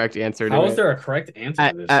is What? a correct answer to How is it. there a correct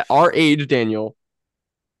answer to this? At our age, Daniel,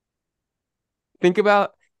 think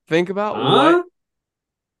about what Huh? about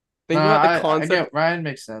the I concept. get Ryan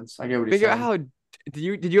makes sense. I get what he's Think about saying. how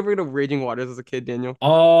did you ever go to Raging Waters as a kid, Daniel?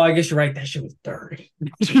 Oh, I guess you're right. That shit was dirty.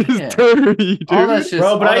 It's Yeah. dirty, dude. All that shit.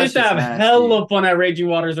 Bro, but all I that used to shit's have nasty. hella fun at Raging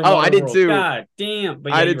Waters or Oh, I Water did World. too. God damn.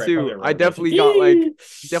 But I yeah, did you're right, too. probably a I roller definitely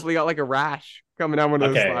coaster. got like a rash coming down one of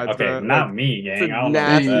those Okay, slides, okay, man. not Like, me, it's a gang. I don't know about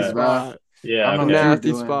nasty Jeez, that. bro. spot. Yeah, I don't okay. know what Nasty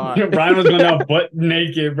you were doing. spot. Brian was going out butt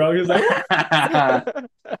naked, bro. He was like,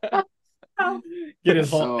 get his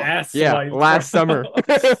whole So, ass Yeah, swiped, last bro. summer.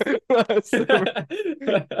 Last summer.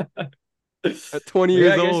 At 20 Yeah,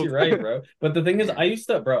 years I guess old. you're right, bro. But the thing is, I used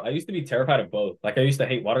to be terrified of both. Like I used to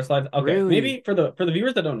hate water slides. Okay, Really? maybe for the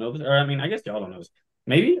viewers that don't know this, or I mean, I guess y'all don't know this.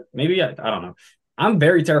 Maybe I don't know. I'm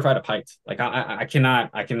very terrified of heights. Like I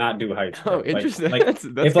cannot do heights. Bro. Oh, interesting. Like That's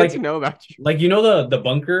if good like to know about you. like you know the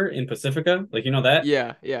bunker in Pacifica, like you know that.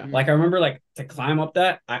 Yeah. Like I remember like to climb up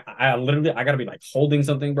that, I literally I gotta be like holding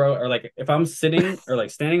something, bro. Or like if I'm sitting or like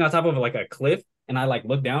standing on top of like a cliff and I like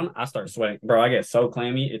look down, I start sweating, bro. I get so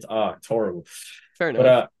clammy. It's horrible. Fair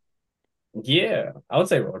enough. But yeah, I would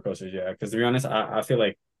say roller coasters, yeah. Because to be honest, I feel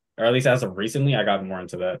like, or at least as of recently, I got more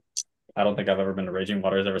into that. I don't think I've ever been to Raging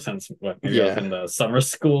Waters ever since what maybe I was Yeah. in the summer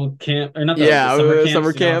school camp or not the, Yeah, the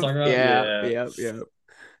summer the camps, summer you know what I'm camp. talking about?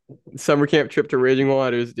 Yeah. Summer camp trip to Raging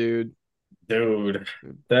Waters, dude. Dude,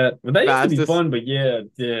 that used to be Fastest- fun, but yeah,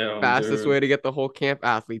 damn, Fastest dude. way to get the whole camp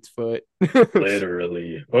athlete's foot.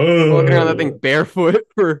 Literally. Walking around that thing barefoot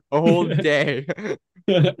for a whole day.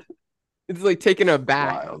 It's like taking a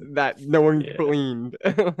bath Wild. that no one Yeah. cleaned.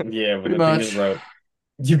 Yeah, but the Pretty thing is, much. bro,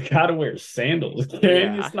 you gotta wear sandals, gang.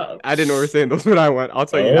 Yeah, It's not. I didn't wear sandals when I went. I'll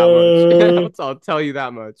tell you that much. I'll tell you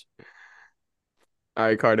that much. All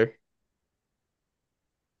right, Carter.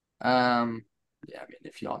 Yeah, I mean,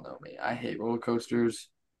 if y'all know me, I hate roller coasters,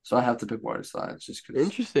 so I have to pick water slides just because.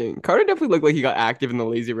 Interesting. Carter definitely looked like he got active in the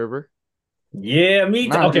lazy river. Yeah, me too.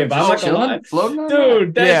 Nah, Okay, dude, but I'm not just gonna lie. chilling, floating on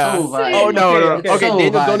Dude, that's Yeah. so vibey. sick. Oh no, no. It's Okay, so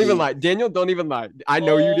Daniel, don't even vibey. lie. Daniel, don't even lie. I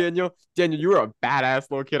know you, Oh. Daniel. Daniel, you were a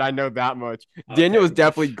badass little kid. I know that much. Daniel was Okay.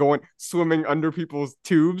 definitely going swimming under people's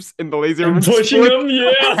tubes in the lazy river. And just pushing pulling-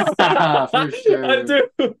 them, yeah. For sure. I do.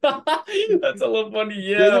 That's a little funny.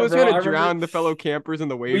 Yeah, Daniel was bro. trying I to drown remember the fellow campers in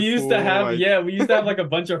the wave we used pool. to have, like- we used to have like a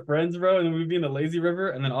bunch of friends, bro, and then we'd be in the lazy river,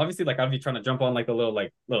 and then obviously like I'd be trying to jump on like the little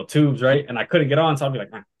tubes, right? And I couldn't get on, so I'd be like,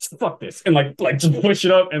 ah, fuck this, and like just push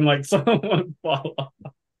it up, and like someone fall off.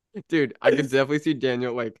 Dude, I could definitely see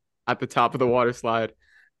Daniel like at the top of the water slide,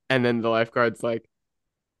 and then the lifeguard's like,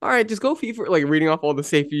 "All right, just go feet for like reading off all the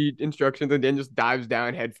safety instructions," and Daniel just dives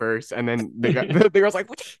down head first, and then the girl's like,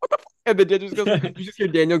 "What the fuck?" And then Daniel just goes, you just hear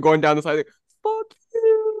Daniel going down the side, like, "Fuck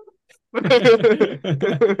you."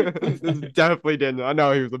 This is definitely Daniel. I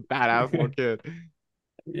know he was a badass little kid.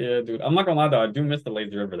 Yeah, dude. I'm not gonna lie though, I do miss the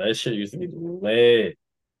lazy river. That shit used to be lit.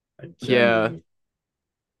 Like, Yeah. genuinely.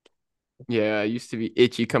 Yeah, I used to be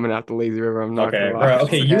itchy coming out the lazy river. I'm not Okay, gonna lie. bro.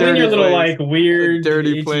 Okay, It's a you and dirty your little place. like weird,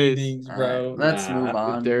 dirty itchy place. things, All bro. right, let's Nah. move The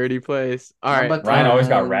on. dirty place. All right. Number Ryan always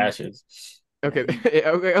got 10. rashes. Okay.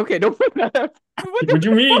 Okay. Don't put that up. What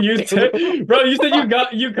you mean? You said, bro, you said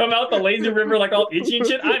you come out the lazy river like all itchy and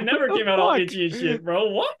shit. I never came out all Fuck? itchy and shit, bro.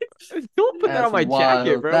 What? Don't put that That's on my wild.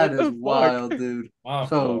 jacket, bro. That What the is fuck? wild, dude. My So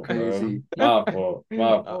fault, bro. crazy. My fault. My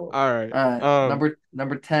All fault. right. All right, Um,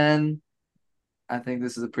 number 10. I think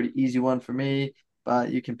this is a pretty easy one for me,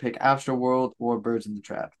 but you can pick Astroworld or Birds in the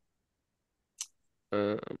Trap.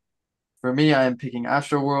 uh, For me, I am picking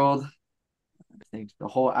Astroworld. I think the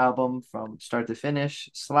whole album from start to finish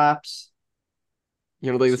slaps.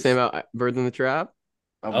 you don't think the same about Birds in the Trap?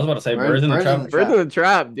 I was about to say Birds in the Trap. Birds in the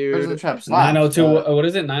Trap, Birds in the dude. Trap slaps. 902. What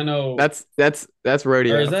is it? 90. That's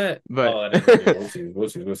rodeo. Or is that? But- Oh, that is rodeo.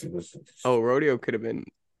 We'll see. Oh, rodeo could have been.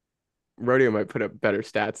 Rodeo might put up better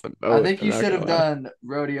stats than both. I think I'm you not should gonna have lie. done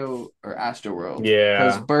Rodeo or Astroworld. Yeah.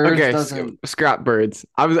 Because Birds Okay, doesn't. scrap Birds.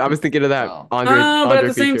 I was thinking of that Oh. Andre. Nah, but at Andre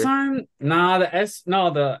the same feature. time,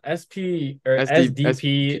 the SP or SD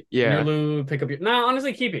SDP yeah. interlude, pick up your. Nah,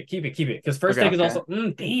 honestly, keep it. Because first Okay. take is also.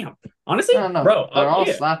 Damn. Honestly, No, bro. they're all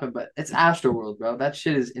yeah. slapping, but it's Astroworld, bro. That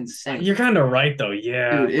shit is insane. You're kind of right though.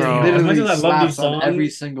 Yeah. Dude, it bro. As much literally as I love these slaps on songs, every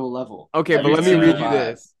single level. Okay, but Every let me read single you vibe.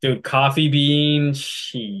 this. dude, Coffee Bean.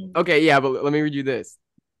 She. Okay, yeah, but let me read you this.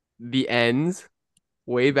 The ends,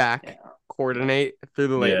 way back, Yeah. coordinate through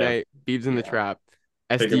the late Yeah. night, Beebs in the Yeah. Trap,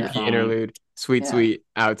 Pick up SDP the phone. interlude, Sweet Yeah. Sweet,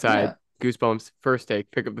 Outside, Yeah. Goosebumps, First Take,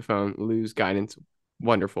 Pick Up the Phone, Lose Guidance,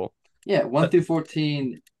 wonderful. Yeah, 1 through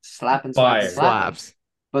 14, slapping, Fire. slapping, slapping. Slaps.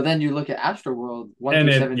 But then you look at Astroworld, 1 And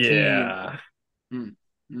through it, 17. yeah. I'm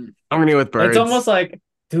gonna go with Birds. It's almost like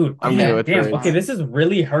Dude, I'm gonna go with damn. Birds. Okay, this is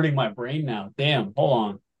really hurting my brain now. Damn, hold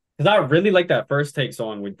on. Because I really like that first take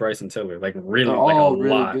song with Bryson Tiller. Like really, They're like a all really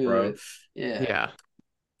lot, bro. good. Yeah. Yeah.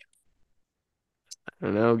 I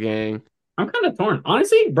don't know, gang. I'm kind of torn.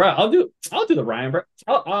 Honestly, bro, I'll do the Ryan, bro.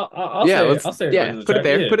 I'll say Yeah, the put it track.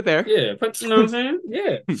 there. Yeah. Put it there. Yeah, you know what I'm saying?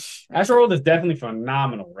 Yeah. Astro World is definitely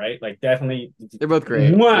phenomenal, right? Like definitely They're both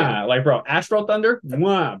great. Mwah. Yeah. Like, bro, Astro Thunder,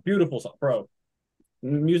 mwah, beautiful song, bro.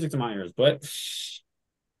 Music to my ears. But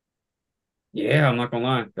yeah, I'm not gonna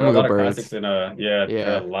lie. There are a I'm gonna lot go of Birds. classics in there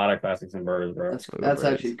Yeah. are a lot of classics in Birds, bro. That's I'll go that's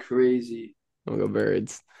Birds. actually crazy. I'm gonna go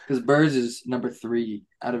Birds. Because Birds is number 3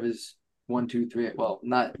 out of his 1, 2, 3. Well,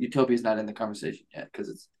 not Utopia's not in the conversation yet because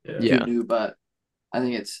it's Yeah. too new, but I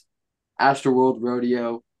think it's Astroworld,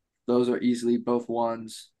 Rodeo. Those are easily both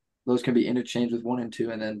ones. Those can be interchanged with 1 and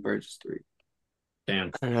 2, and then Birds is 3.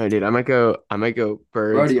 Damn. I don't know, dude. I might go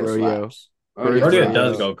Birds, Rodeo Rodeo. slaps. Birds, Rodeo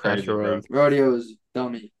does go crazy, Astro bro. World. Rodeo is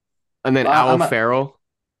dummy. And then Well, Owl Feral.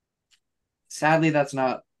 Sadly, that's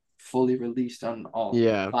not fully released on all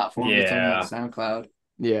Yeah. platforms. It's only Yeah. on SoundCloud.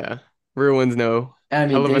 Yeah. Real Ones No. And I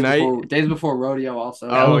mean, Hell of a Night. Days Before Rodeo also.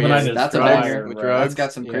 Oh, Hell of a yeah. Night is That's a fire, banger. With bro. drugs. That's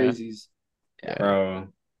got some Yeah. crazies. Yeah.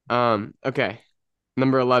 Bro. Okay.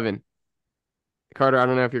 Number 11. Carter, I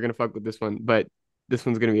don't know if you're gonna fuck with this one, but this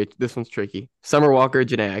one's tricky. Summer Walker,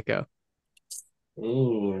 Janae Eiko.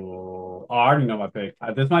 Ooh. Oh, I already know my pick.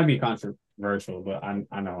 This might be controversial, but I know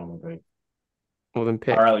I'm gonna pick. Well, then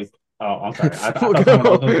pick. Or at least, I'm sorry. I We'll thought someone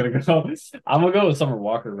go. else was gonna go. I'm gonna go with Summer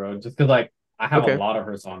Walker, bro, just because like I have Okay. a lot of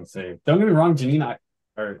her songs saved. Don't get me wrong, Jean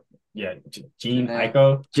Aiko. Janae.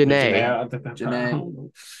 Janae.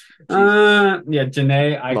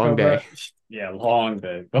 Janae Aiko. Long bro. Day. Yeah, long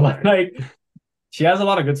day. But like, she has a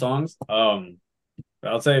lot of good songs. But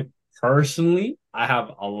I'll say personally, I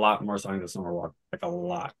have a lot more songs than Summer Walker. Like a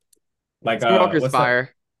lot. Like Summer Walker's what's that?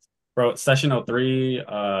 fire. Bro, Session 03,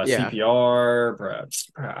 Yeah. CPR, bro.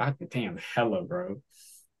 Damn, hella, bro.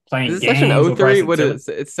 Playing Is it games session with 03? Bryson What Tiller. is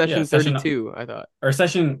it? It's session Yeah, session- 32, I thought. Or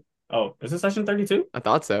session? Oh, is it session 32? I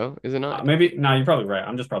thought so. Is it not? Maybe. No, you're probably right.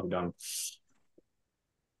 I'm just probably dumb.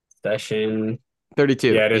 Session.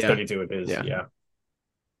 32. Yeah, it is 32. It is. Yeah. Yeah.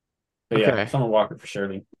 But yeah, Okay. Summer Walker for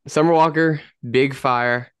surely. Summer Walker, big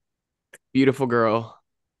fire, beautiful girl,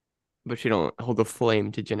 but she don't hold a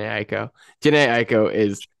flame to Janae Eiko. Janae Eiko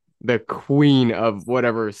is the queen of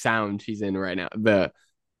whatever sound she's in right now.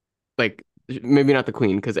 Maybe not the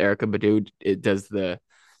queen because Erykah Badu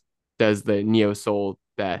does the neo soul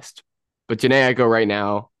best, but Janae Eiko right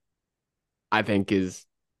now, I think is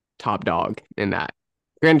top dog in that.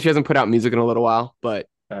 Granted, she hasn't put out music in a little while, but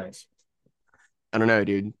Nice. I don't know,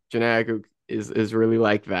 dude. Janae Eiko is really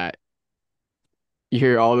like that. You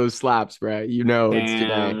hear all those slaps, bro. You know it's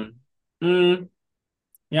Janae.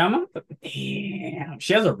 Yeah, damn.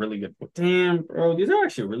 She has a really good. Damn, bro. These are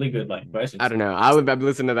actually really good like questions. I don't know. I've been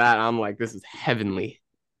listening to that. I'm like, this is heavenly.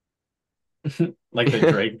 Like the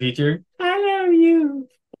Drake feature. I love you.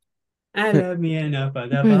 I love me enough for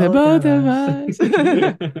the The both both of of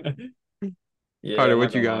us. Yeah, Carter, I'm what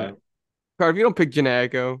not you gonna got? Carter, if you don't pick Janae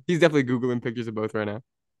Eiko, he's definitely Googling pictures of both right now.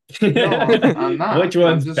 lie. No, I'm not. Which I'm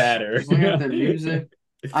one's just- better? just looking at their music.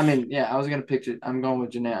 I mean, yeah, I was gonna picture. I'm going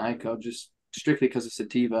with Janae Eiko just strictly because of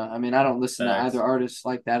Sativa. I mean, I don't listen to Facts. either artist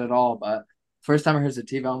like that at all. But first time I heard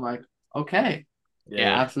Sativa, I'm like, okay,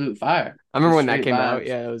 Yeah. absolute fire. I remember when that Straight came out. vibes.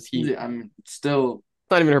 Yeah, it was heat. It's I'm still.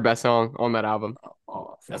 not even her best song on that album.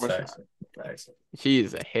 Oh, of That's course facts. not. Facts. She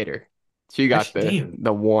is a hitter. She got Actually,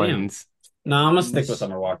 the ones. No, I'm gonna stick with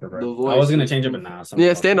Summer Walker, bro. The I was gonna voice. change it, but nah. Summer Yeah,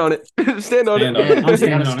 Walker. stand on it. Stand on Stand it. on it. I'm You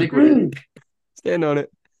standing gotta on stick it. with it. Stand on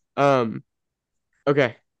it.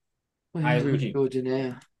 Okay. Alright, who'd you- Go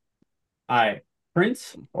Janae. All right,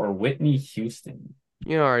 Prince or Whitney Houston?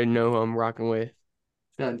 You already know who I'm rocking with. I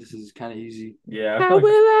feel like this is kind of easy. Yeah, I How feel like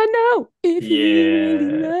will I know if he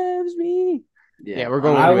really Yeah. loves me? Yeah, Yeah, we're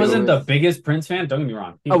going I with wasn't Whitney. the biggest Prince fan. Don't get me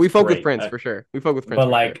wrong. He Oh, we was folk with great. Prince for sure. We folk with Prince. But for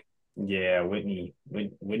like, yeah, Whitney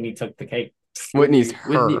took the cake. sure. Whitney's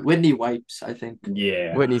her. Whitney wipes, I think.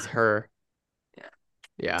 Yeah, Whitney's her. Yeah.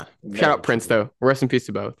 Yeah. Very Shout out Prince true. though. Rest in peace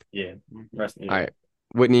to both. Yeah. Yeah. All right.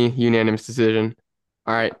 Whitney, unanimous decision.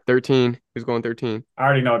 All right, 13. Who's going 13? I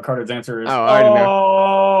already know what Carter's answer is. Oh, I already know.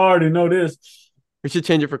 I already know this. We should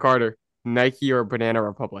change it for Carter. Nike or Banana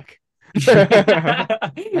Republic.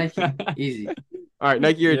 Nike, easy. All right,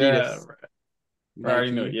 Nike or Yeah, Adidas? bro. I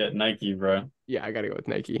already know. Nike. Yeah, Nike, bro. Yeah, I gotta go with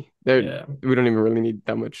Nike. There, Yeah. we don't even really need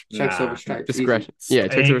that much Checks Nah. over stripes. discretion. Easy. Yeah,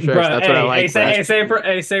 checks over Hey, stripes. bruh, That's what I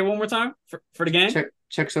like. say it one more time for the game.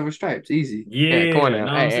 Checks over stripes. Easy. Yeah, come on now.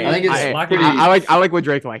 know Hey, what I'm hey, saying? I think it's hey, Lock it pretty- in. I like what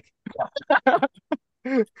Drake like.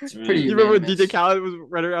 It's pretty You remember when unanimous. DJ Khaled was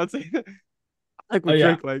running around saying that? I like what Oh, yeah.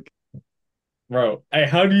 Drake like. Bro, hey,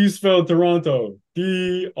 how do you spell Toronto?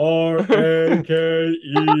 Drake. I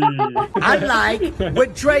like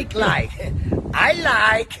what Drake like. I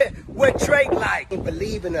like what Drake like.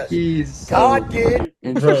 Believe in us. He's so God did.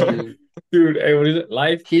 interesting. Dude, hey, what is it?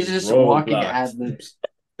 Life He's is just walking roadblocks. ad libs.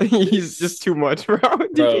 He's just too much, bro.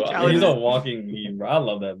 DK Bro, Khaled he's is- a walking meme, bro. I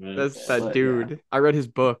love that man. That's that But, dude. I read his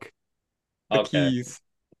book, The Okay. Keys.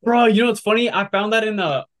 Bro, you know what's funny? I found that in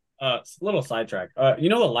the little sidetrack. You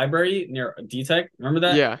know the library near D-Tech? Remember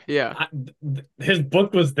that? Yeah. His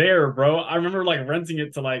book was there, bro. I remember like renting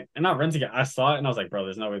it to like, and not renting it. I saw it and I was like, bro,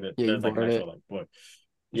 there's no way that Yeah, you there's like an borrowed actual like book.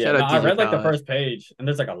 Yeah, Shout no, out I DJ read like the Khaled. first page and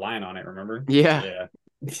there's like a line on it. Remember? Yeah. Yeah.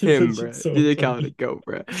 Him, It's bro. just so DJ funny. Khaled, go,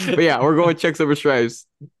 bro. But yeah, we're going checks over stripes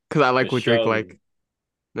because I like For what Drake sure. like.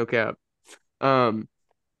 No cap.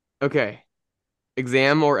 Okay.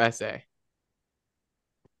 Exam or essay?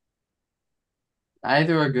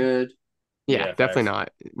 Either are good. Yeah, Yeah, definitely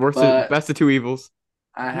facts. not. Worst But- best of two evils.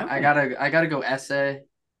 I gotta go essay.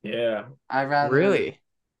 Yeah. I rather Really?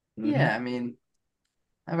 Mhm. Yeah, I mean,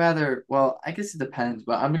 I rather. Well, I guess it depends,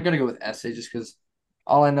 but I'm gonna go with essay just because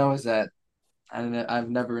all I know is that I've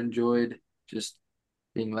never enjoyed just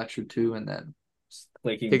being lectured to and then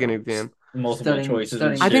Clicking Take an the exam. multiple Studying- choices.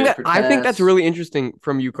 studying and I think shit. that for I think that's tests. really interesting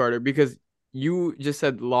from you, Carter, because you just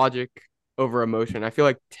said logic over emotion. I feel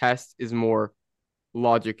like test is more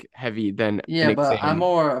logic heavy than yeah, an but exam. I'm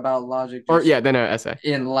more about logic or just yeah, than an essay.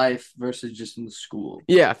 in life versus just in school.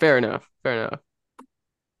 Yeah, fair enough. Fair enough.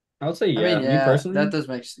 I would say yeah. I mean, Me yeah, personally, that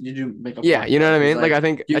does you do make a Yeah, point you know there, what I 'cause, mean? Like, I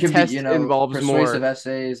think you a can test be, involves persuasive more.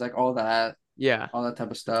 essays, like all that Yeah,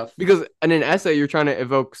 type of stuff. because in an essay you're trying to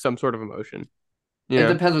evoke some sort of emotion. You It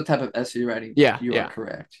know? depends what type of essay you're writing. Yeah, you yeah. are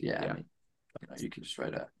correct. Yeah, Yeah. I mean, you can just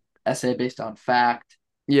write a essay based on fact,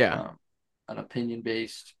 Yeah, an opinion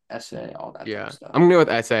based essay, all that type yeah. of stuff. I'm gonna go with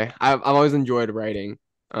essay. I've always enjoyed writing.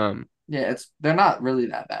 Yeah, they're not really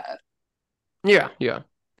that bad. Yeah.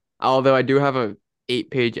 Although I do have a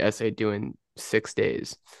 8-page essay due in 6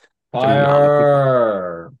 days. which I'm not looking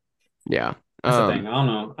fire. Yeah. That's the thing. I don't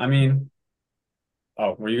know. I mean,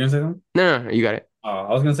 oh, were you gonna say something? No, you got it.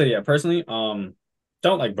 I was gonna say, yeah, personally,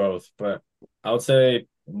 don't like both, but I would say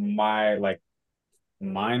my like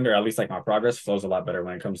mind or at least like my progress flows a lot better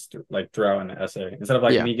when it comes to like throughout an essay. Instead of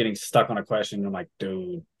like Yeah. me getting stuck on a question, I'm like,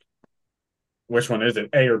 dude, which one is it?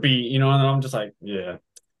 A or B? You know, and I'm just like, yeah,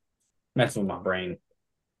 messing with my brain.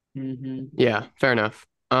 Mm-hmm. Yeah, fair enough.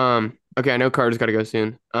 Okay, I know Carter's got to go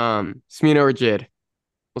soon. Smino or Jid?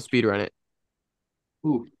 We'll speed run it.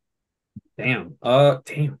 Ooh, Damn.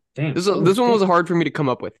 Damn. This Ooh, this one was damn. hard for me to come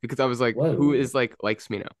up with because I was like, Whoa. who is like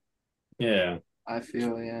Smino? Yeah. I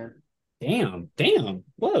feel yeah. Damn.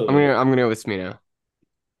 Whoa. I'm gonna go with Smino.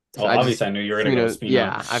 Oh, I obviously just- I knew you were gonna go with Spino.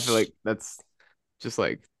 Yeah, I feel like that's just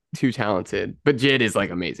like too talented. But Jid is like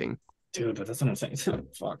amazing. Dude, but that's what I'm saying.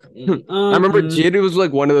 Fuck. I remember Jid was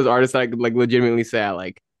like one of those artists that I could like legitimately say I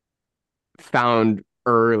like found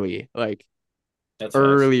early, like That's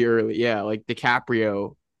early. Yeah, like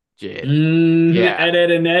DiCaprio Jid. Yeah. Yeah. Ed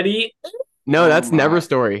and Eddie. No, Oh that's my. Never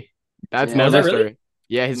Story. That's Yeah. Never Was that really? Story.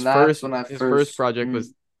 Yeah, his That's first when I his first- first project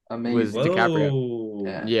was Amazing. DiCaprio. Whoa.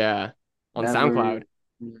 Yeah. yeah on Never- SoundCloud.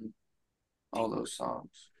 Mhm. All those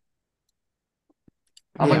songs.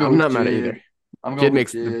 Yeah, gonna go I'm with not mad at Jid. either. I'm going Jid with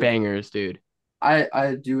makes the Jid. bangers, dude.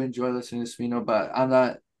 I do enjoy listening to Smino, but I'm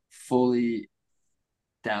not fully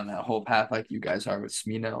down that whole path like you guys are with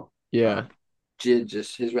Smino. Yeah, Jid,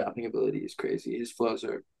 just his rapping ability is crazy. His flows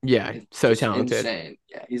are yeah, so just talented. insane.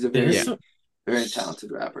 Yeah, he's a Dude, very, Yeah. so- very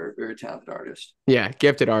talented rapper, very talented artist. Yeah,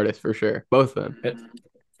 gifted artist for sure. Both of them.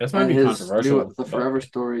 This might And be his controversial. The but- Forever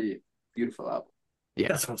Story, beautiful album. Yeah,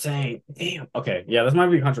 That's what I'm saying. Damn. Okay. Yeah, this might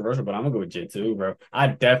be controversial, but I'm gonna go with Jid too, bro. I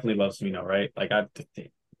definitely love Smino, right? But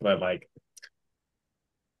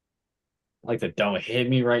like the Don't Hit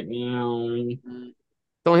Me Right Now.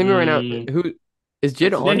 don't hit me right now. Mm. Who is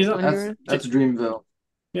Jid That's- on? he's Don't on- Hit Me Right Now? That's Dreamville.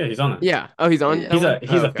 Yeah, he's on it. Yeah. Oh, he's on. Yeah. that He's one? a he's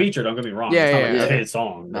Oh, a okay. feature. Don't get me wrong. Yeah, it's not yeah, like it's yeah. his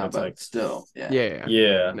song, but No, it's but like still, yeah. Yeah.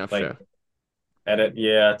 yeah, No, for like sure. edit.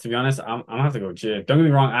 Yeah, to be honest, I'm gonna have to go Jid. Don't get me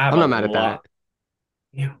wrong. I have I'm a not mad at lot. that.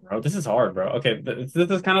 Yeah, bro, this is hard, bro. Okay, this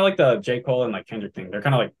is kind of like the J. Cole and like Kendrick thing. They're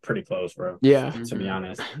kind of like pretty close, bro. Yeah. To be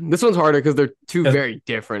honest. This one's harder because they're two 'Cause- very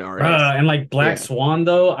different artists. And like Black Yeah. Swan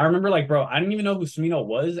though, I remember like bro, I didn't even know who Smino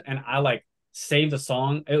was, and I like saved the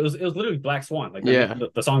song. It was literally Black Swan, like Yeah.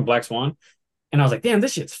 the song Black Swan, and I was like, damn,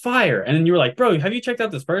 this shit's fire. And then you were like, bro, have you checked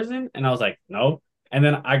out this person? And I was like, no. And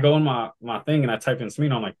then I go in my thing and I type in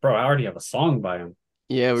Smino. I'm like, bro, I already have a song by him,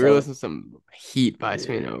 Yeah, we So- were listening to some heat by Yeah.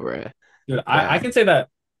 Smino, bro. dude. Yeah. I can say that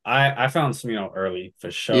I found Smino early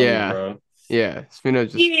for sure, Yeah. bro. Yeah,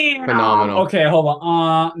 Smino's just Yeah. phenomenal. Okay, hold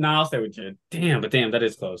on. Nah, I'll stay with Jid. Damn, that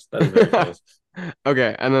is close. That is very close.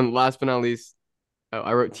 Okay, and then last but not least, oh,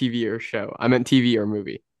 I wrote TV or show. I meant TV or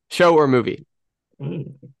movie. Show or movie.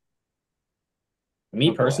 Mm. Me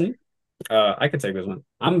Oh, boy. personally, I could take this one.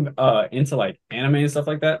 I'm into like anime and stuff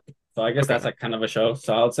like that. So I guess Okay. that's like kind of a show.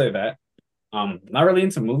 So I would say that. Not really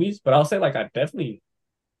into movies, but I'll say like I definitely,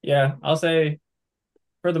 yeah, I'll say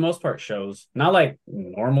for the most part shows. Not like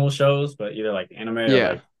normal shows, but either like anime or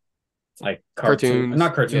Yeah. like Cartoons.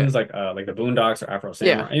 not Yeah. cartoons like the Boondocks or Afro Yeah.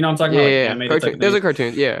 Samurai. You know what I'm talking Yeah, about? Like yeah, yeah. animated type Cartoon. of There's a things.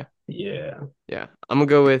 cartoon. Yeah. Yeah. Yeah. I'm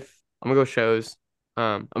gonna go shows.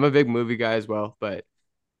 I'm a big movie guy as well, but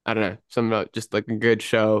I don't know. Something about just like a good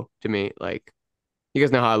show to me. Like you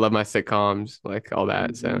guys know how I love my sitcoms, like all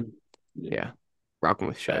that. So Mhm. yeah, rocking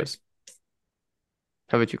with shows. Facts.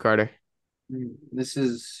 How about you, Carter? This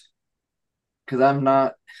is because I'm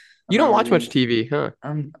not. You I'm don't not watch much really. TV, huh?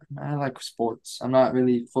 I like sports. I'm not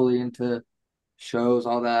really fully into shows,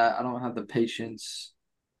 all that. I don't have the patience,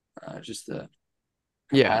 just the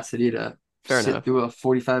Yeah, capacity to fair sit enough. through a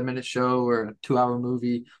 45-minute show or a 2-hour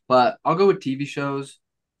movie. But I'll go with TV shows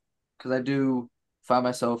because I do find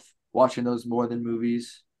myself watching those more than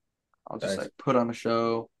movies. I'll just Facts. like put on a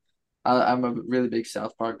show. I'm a really big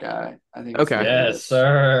South Park guy. I think it's Okay. Yes,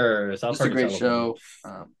 sir. South just a Park is great hella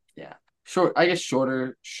funny. show. Yeah, I guess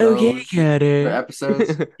shorter shows or Carter.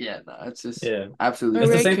 episodes. Yeah, no, it's just Yeah. absolutely. It's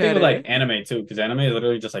the Alright, same thing with Cutter. like anime too, because anime is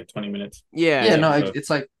literally just like 20 minutes. Yeah, Yeah, each yeah. no, episode. it's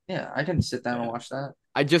like I can sit down and Yeah. watch that.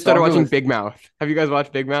 I just So I'll started go watching with- Big Mouth. Have you guys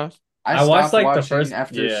watched Big Mouth? I watched stopped like the watching first,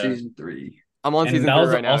 after yeah, season 3. I'm on and season that 3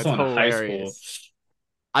 was right now. It's also in high school. hilarious.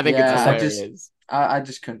 I think Yeah, I it's just hilarious. I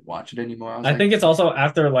just couldn't watch it anymore. I was I like, think it's also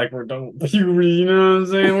after like we're done with puberty, you know what I'm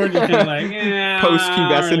saying? We're just kind of like, yeah,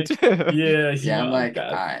 Post-pubescent. yeah, yeah, I'm like, God.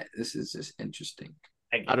 all right, this is just interesting.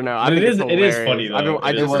 I don't know. But I think it's it is funny hilarious. though. I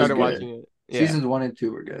It just is was started good. watching it. Yeah. Seasons 1 and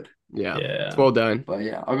 2 were good, Yeah. Yeah. It's well done. but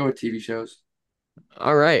yeah, I'll go with TV shows.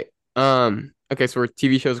 All right. Okay, so we're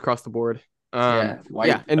TV shows across the board. Yeah, white.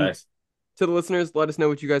 Yeah, and Nice. to the listeners, let us know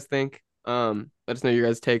what you guys think. Let us know your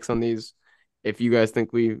guys' takes on these. If you guys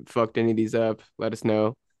think we fucked any of these up, let us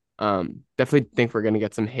know. Definitely think we're gonna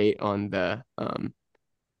get some hate on the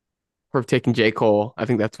for taking J. Cole. I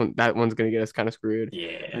think that one's gonna get us kind of screwed.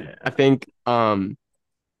 Yeah. I think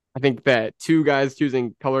that 2 guys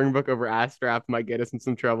choosing Coloring Book over Astrap might get us in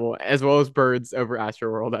some trouble, as well as Birds over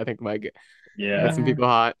Astroworld. I think might get Yeah. some people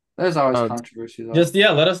hot. There's always Um, controversy though. Just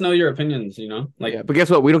let us know your opinions, like Yeah, but guess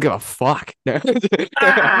what? We don't give a fuck.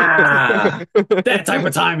 Ah! that type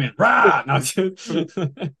of timing. Rah! No.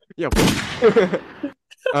 Yeah.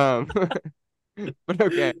 But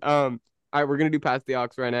okay. All right, we're gonna do Pass the Aux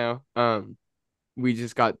right now. We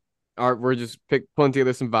just got we're just pulling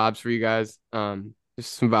together some vibes for you guys.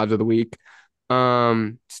 Just some vibes of the week.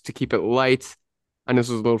 Just to keep it light. I know this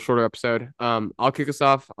was a little shorter episode. I'll kick us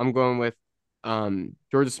off. I'm going with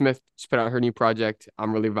Georgia Smith just put out her new project.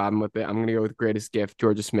 I'm really vibing with it. I'm gonna go with Greatest Gift,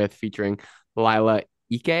 Georgia Smith featuring Lila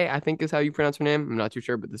Ike, I think is how you pronounce her name. I'm not too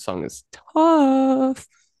sure, but the song is tough.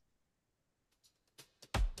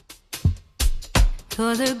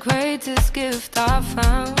 You're the greatest gift I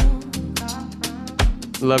found.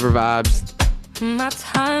 Lover vibes. My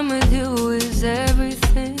time with you is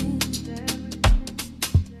everything.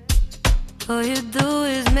 All you do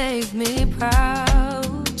is make me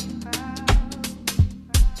proud.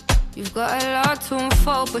 You've got a lot to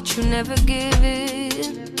unfold, but you never give in.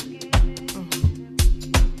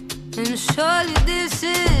 And surely this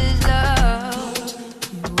is love.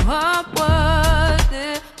 You are worth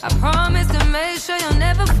it. I promise to make sure you'll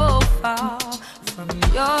never fall far from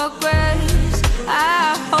your grace.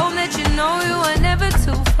 I hope that you know you are never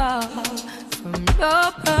too far from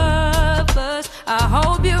your purpose. I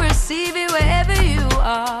hope you receive it wherever you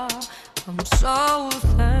are. I'm so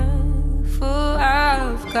thankful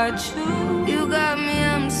I've got you. You got me,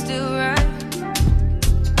 I'm still right.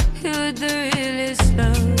 You're the realest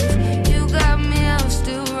love. You got me, I'm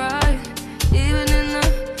still right. Even in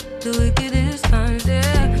the wickedest times,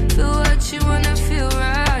 yeah. Feel what you wanna feel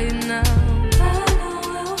right now. I know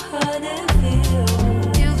how hard it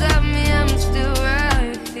feels. You got me, I'm still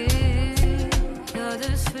right here. You're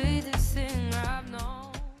the sweetest thing I've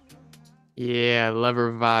known. Yeah,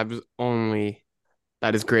 lover vibes only.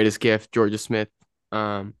 That is Greatest Gift, Georgia Smith.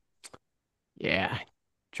 Yeah,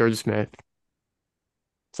 Georgia Smith.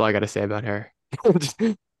 That's all I gotta say about her.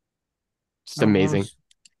 Just amazing.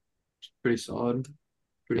 It's pretty solid.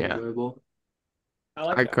 Pretty Yeah. enjoyable. I All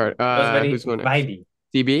like right, that. Kurt. That was very Who's going next? vibey.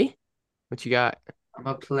 DB, what you got? I'm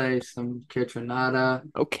gonna play some Ketronada.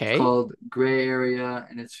 Okay. It's called Gray Area,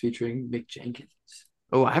 and it's featuring Mick Jenkins.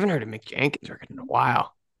 Oh, I haven't heard of Mick Jenkins record in a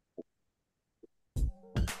while.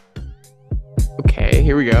 Okay,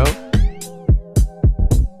 here we go.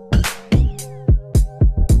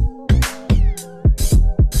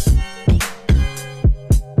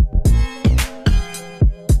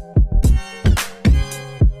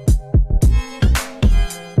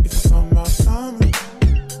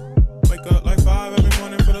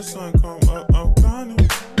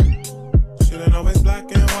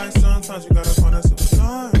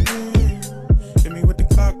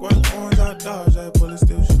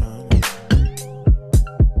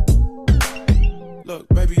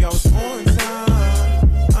 it's on time.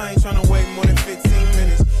 I ain't tryna wait more than 15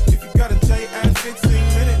 minutes. If you got a J, add 15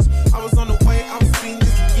 minutes. I was on the way, I was speeding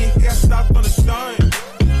just to get here. I stopped on the stone.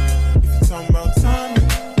 If you talking about timing,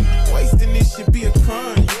 wasting this should be a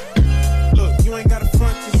crime. Look, you ain't got a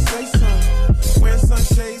front, just say something. Wearing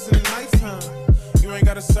sunshades in the nighttime. You ain't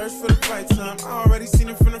gotta search for the right time. I already seen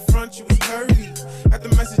it from the front, you was curvy. At the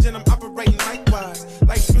message and I'm operating likewise.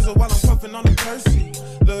 Like Frizzle while I'm puffing on the Percy.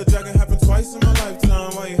 Little dragon happened twice in my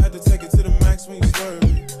lifetime. Why you had to take it to the max when you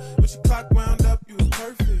swerving? But your clock wound up, you was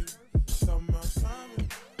perfect. Talking about timing.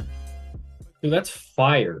 Dude, that's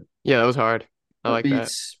fire. Yeah, that was hard. I like that.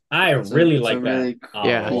 Beats. I It's a- really it's a like really that. cool-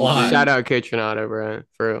 Yeah, lot. shout out Kate Trinado, bro.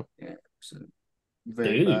 For real. Yeah, it's a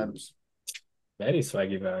very Dude. vibes. Very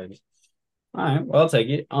swaggy vibes. All right, well, I'll take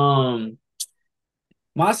it.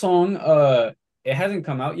 My song, it hasn't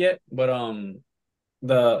come out yet, but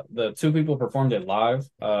the two people performed it live.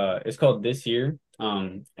 It's called This Year,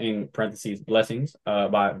 in parentheses Blessings,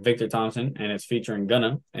 by Victor Thompson, and it's featuring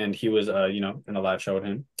Gunna, and he was in the live show with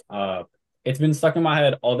him. It's been stuck in my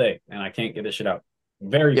head all day, and I can't get this shit out.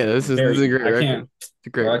 Yeah, this is a great record. It's a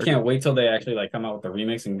great Bro, I record. can't wait till they actually like come out with the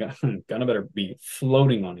remix, and Gunna better be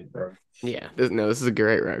floating on it, bro. Yeah, this is a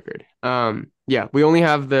great record. Yeah, we only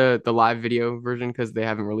have the live video version because they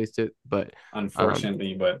haven't released it, but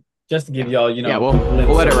Unfortunately, but just to give y'all, yeah, we'll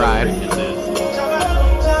let it ride.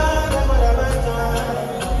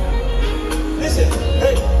 Listen,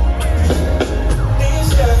 hey.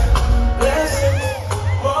 These got blessings,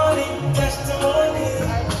 money, testimony.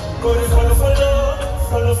 Go to follow,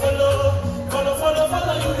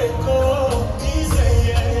 you let go. These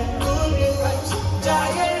yeah, good news,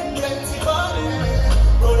 giant, plenty money.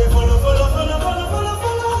 Go to follow, you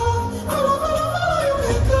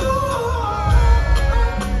let go.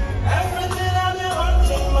 Everything I've been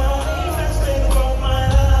wanting, manifesting for my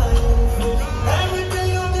life. Everything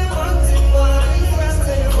you've been wanting,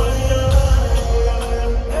 manifesting for your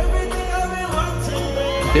life. Everything I've been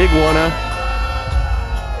wanting, Big Wanna.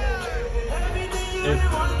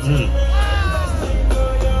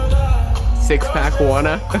 Six pack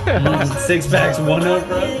Wanna. 6 packs, 1-0,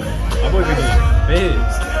 bro. My boy be doing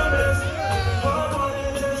biz.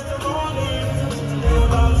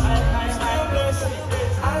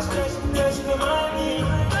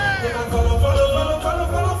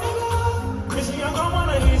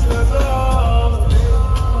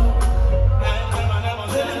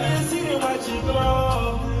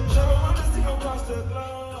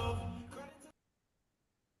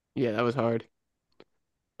 Yeah, that was hard.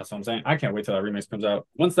 That's what I'm saying. I can't wait till that remix comes out.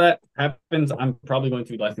 Once that happens, I'm probably going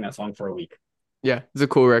to be blasting that song for a week. Yeah, it's a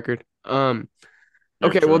cool record. Okay,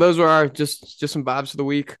 well, those were our just some vibes for the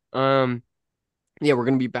week. Yeah, we're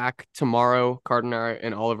gonna be back tomorrow. Carter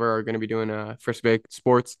and Oliver are gonna be doing First Big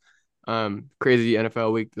Sports. Crazy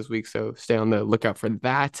NFL week this week, so stay on the lookout for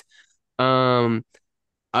that.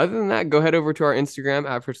 Other than that, go head over to our Instagram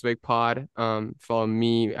at First Big Pod. Follow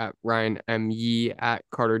me at Ryan M Yee, at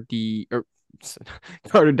Carter.Bowie,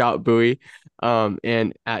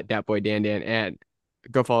 and at DatBoyDanDan, and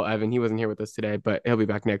go follow Evan. He wasn't here with us today, but he'll be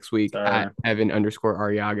back next week at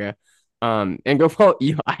Evan_Ariaga. And go follow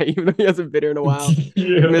Eli, even though he hasn't been here in a while.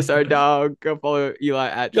 Miss our dog. Go follow Eli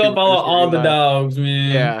at Go follow all the dogs,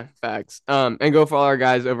 man. Yeah, facts. And go follow our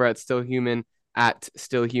guys over at Still Human at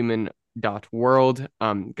stillhuman.world.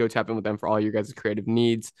 Go tap in with them for all your guys' creative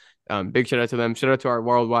needs. Big shout out to them. Shout out to our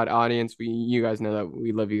worldwide audience. You guys know that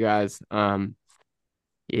we love you guys. And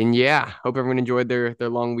yeah, hope everyone enjoyed their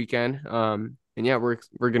long weekend. And yeah, we're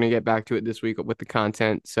gonna get back to it this week with the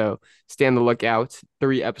content. So stay on the lookout.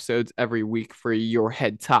 3 episodes every week for your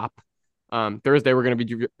head top. Thursday we're gonna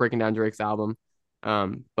be breaking down Drake's album.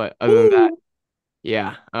 But other than that,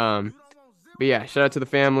 yeah. But yeah, shout out to the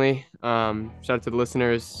family. Shout out to the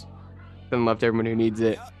listeners. Send love to everyone who needs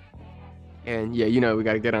it. And yeah, we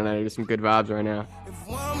gotta get on that. There's some good vibes right now. If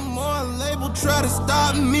one more label try to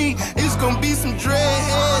stop me, it's gonna be some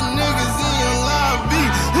dreadhead niggas in your lobby.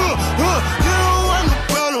 You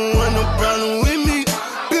don't want no problem with me.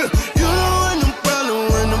 You don't want no problem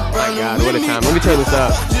My God, with what a me. time. Let me turn this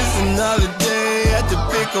up. Just another day at the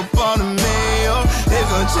pick up on the mail. They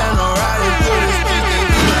gon' channel right into the streets, they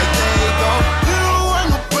be like, there you go. You don't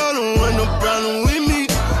want no problem with me.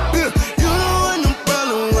 You don't want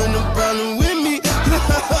no problem with me.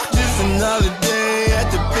 Just another day at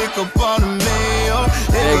the pick up on the mail.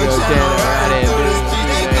 They There you gon' go, channel Tanner, right right into in, the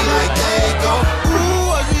streets, they be like, there you go.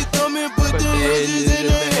 Ooh, I be thumbing, put them bitches in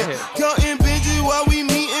the head. Counting bitches while we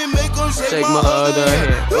meet and make them shake my other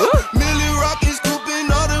hand. Millie rockin', scooping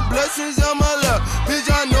all the blessings on my lap. Bitch,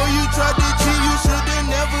 I know you tried to cheat, you should've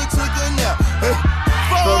never took a nap. Hey,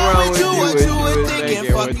 fuck wrong with you, what you were thinking?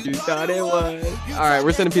 Fuck what you thought it was. All right,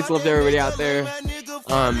 we're sending peace and love to everybody out there.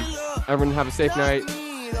 Everyone have a safe night.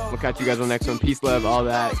 We'll catch you guys on the next one. Peace, love, all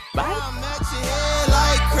that. Bye.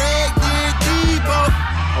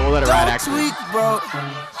 Oh, we'll let it ride, actually.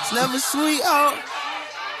 It's never sweet,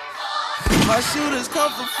 my shooters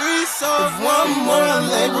come for free, so if one more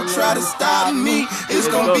label try to stop me, it's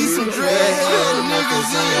gonna be some dreadhead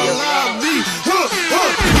niggas in your lobby.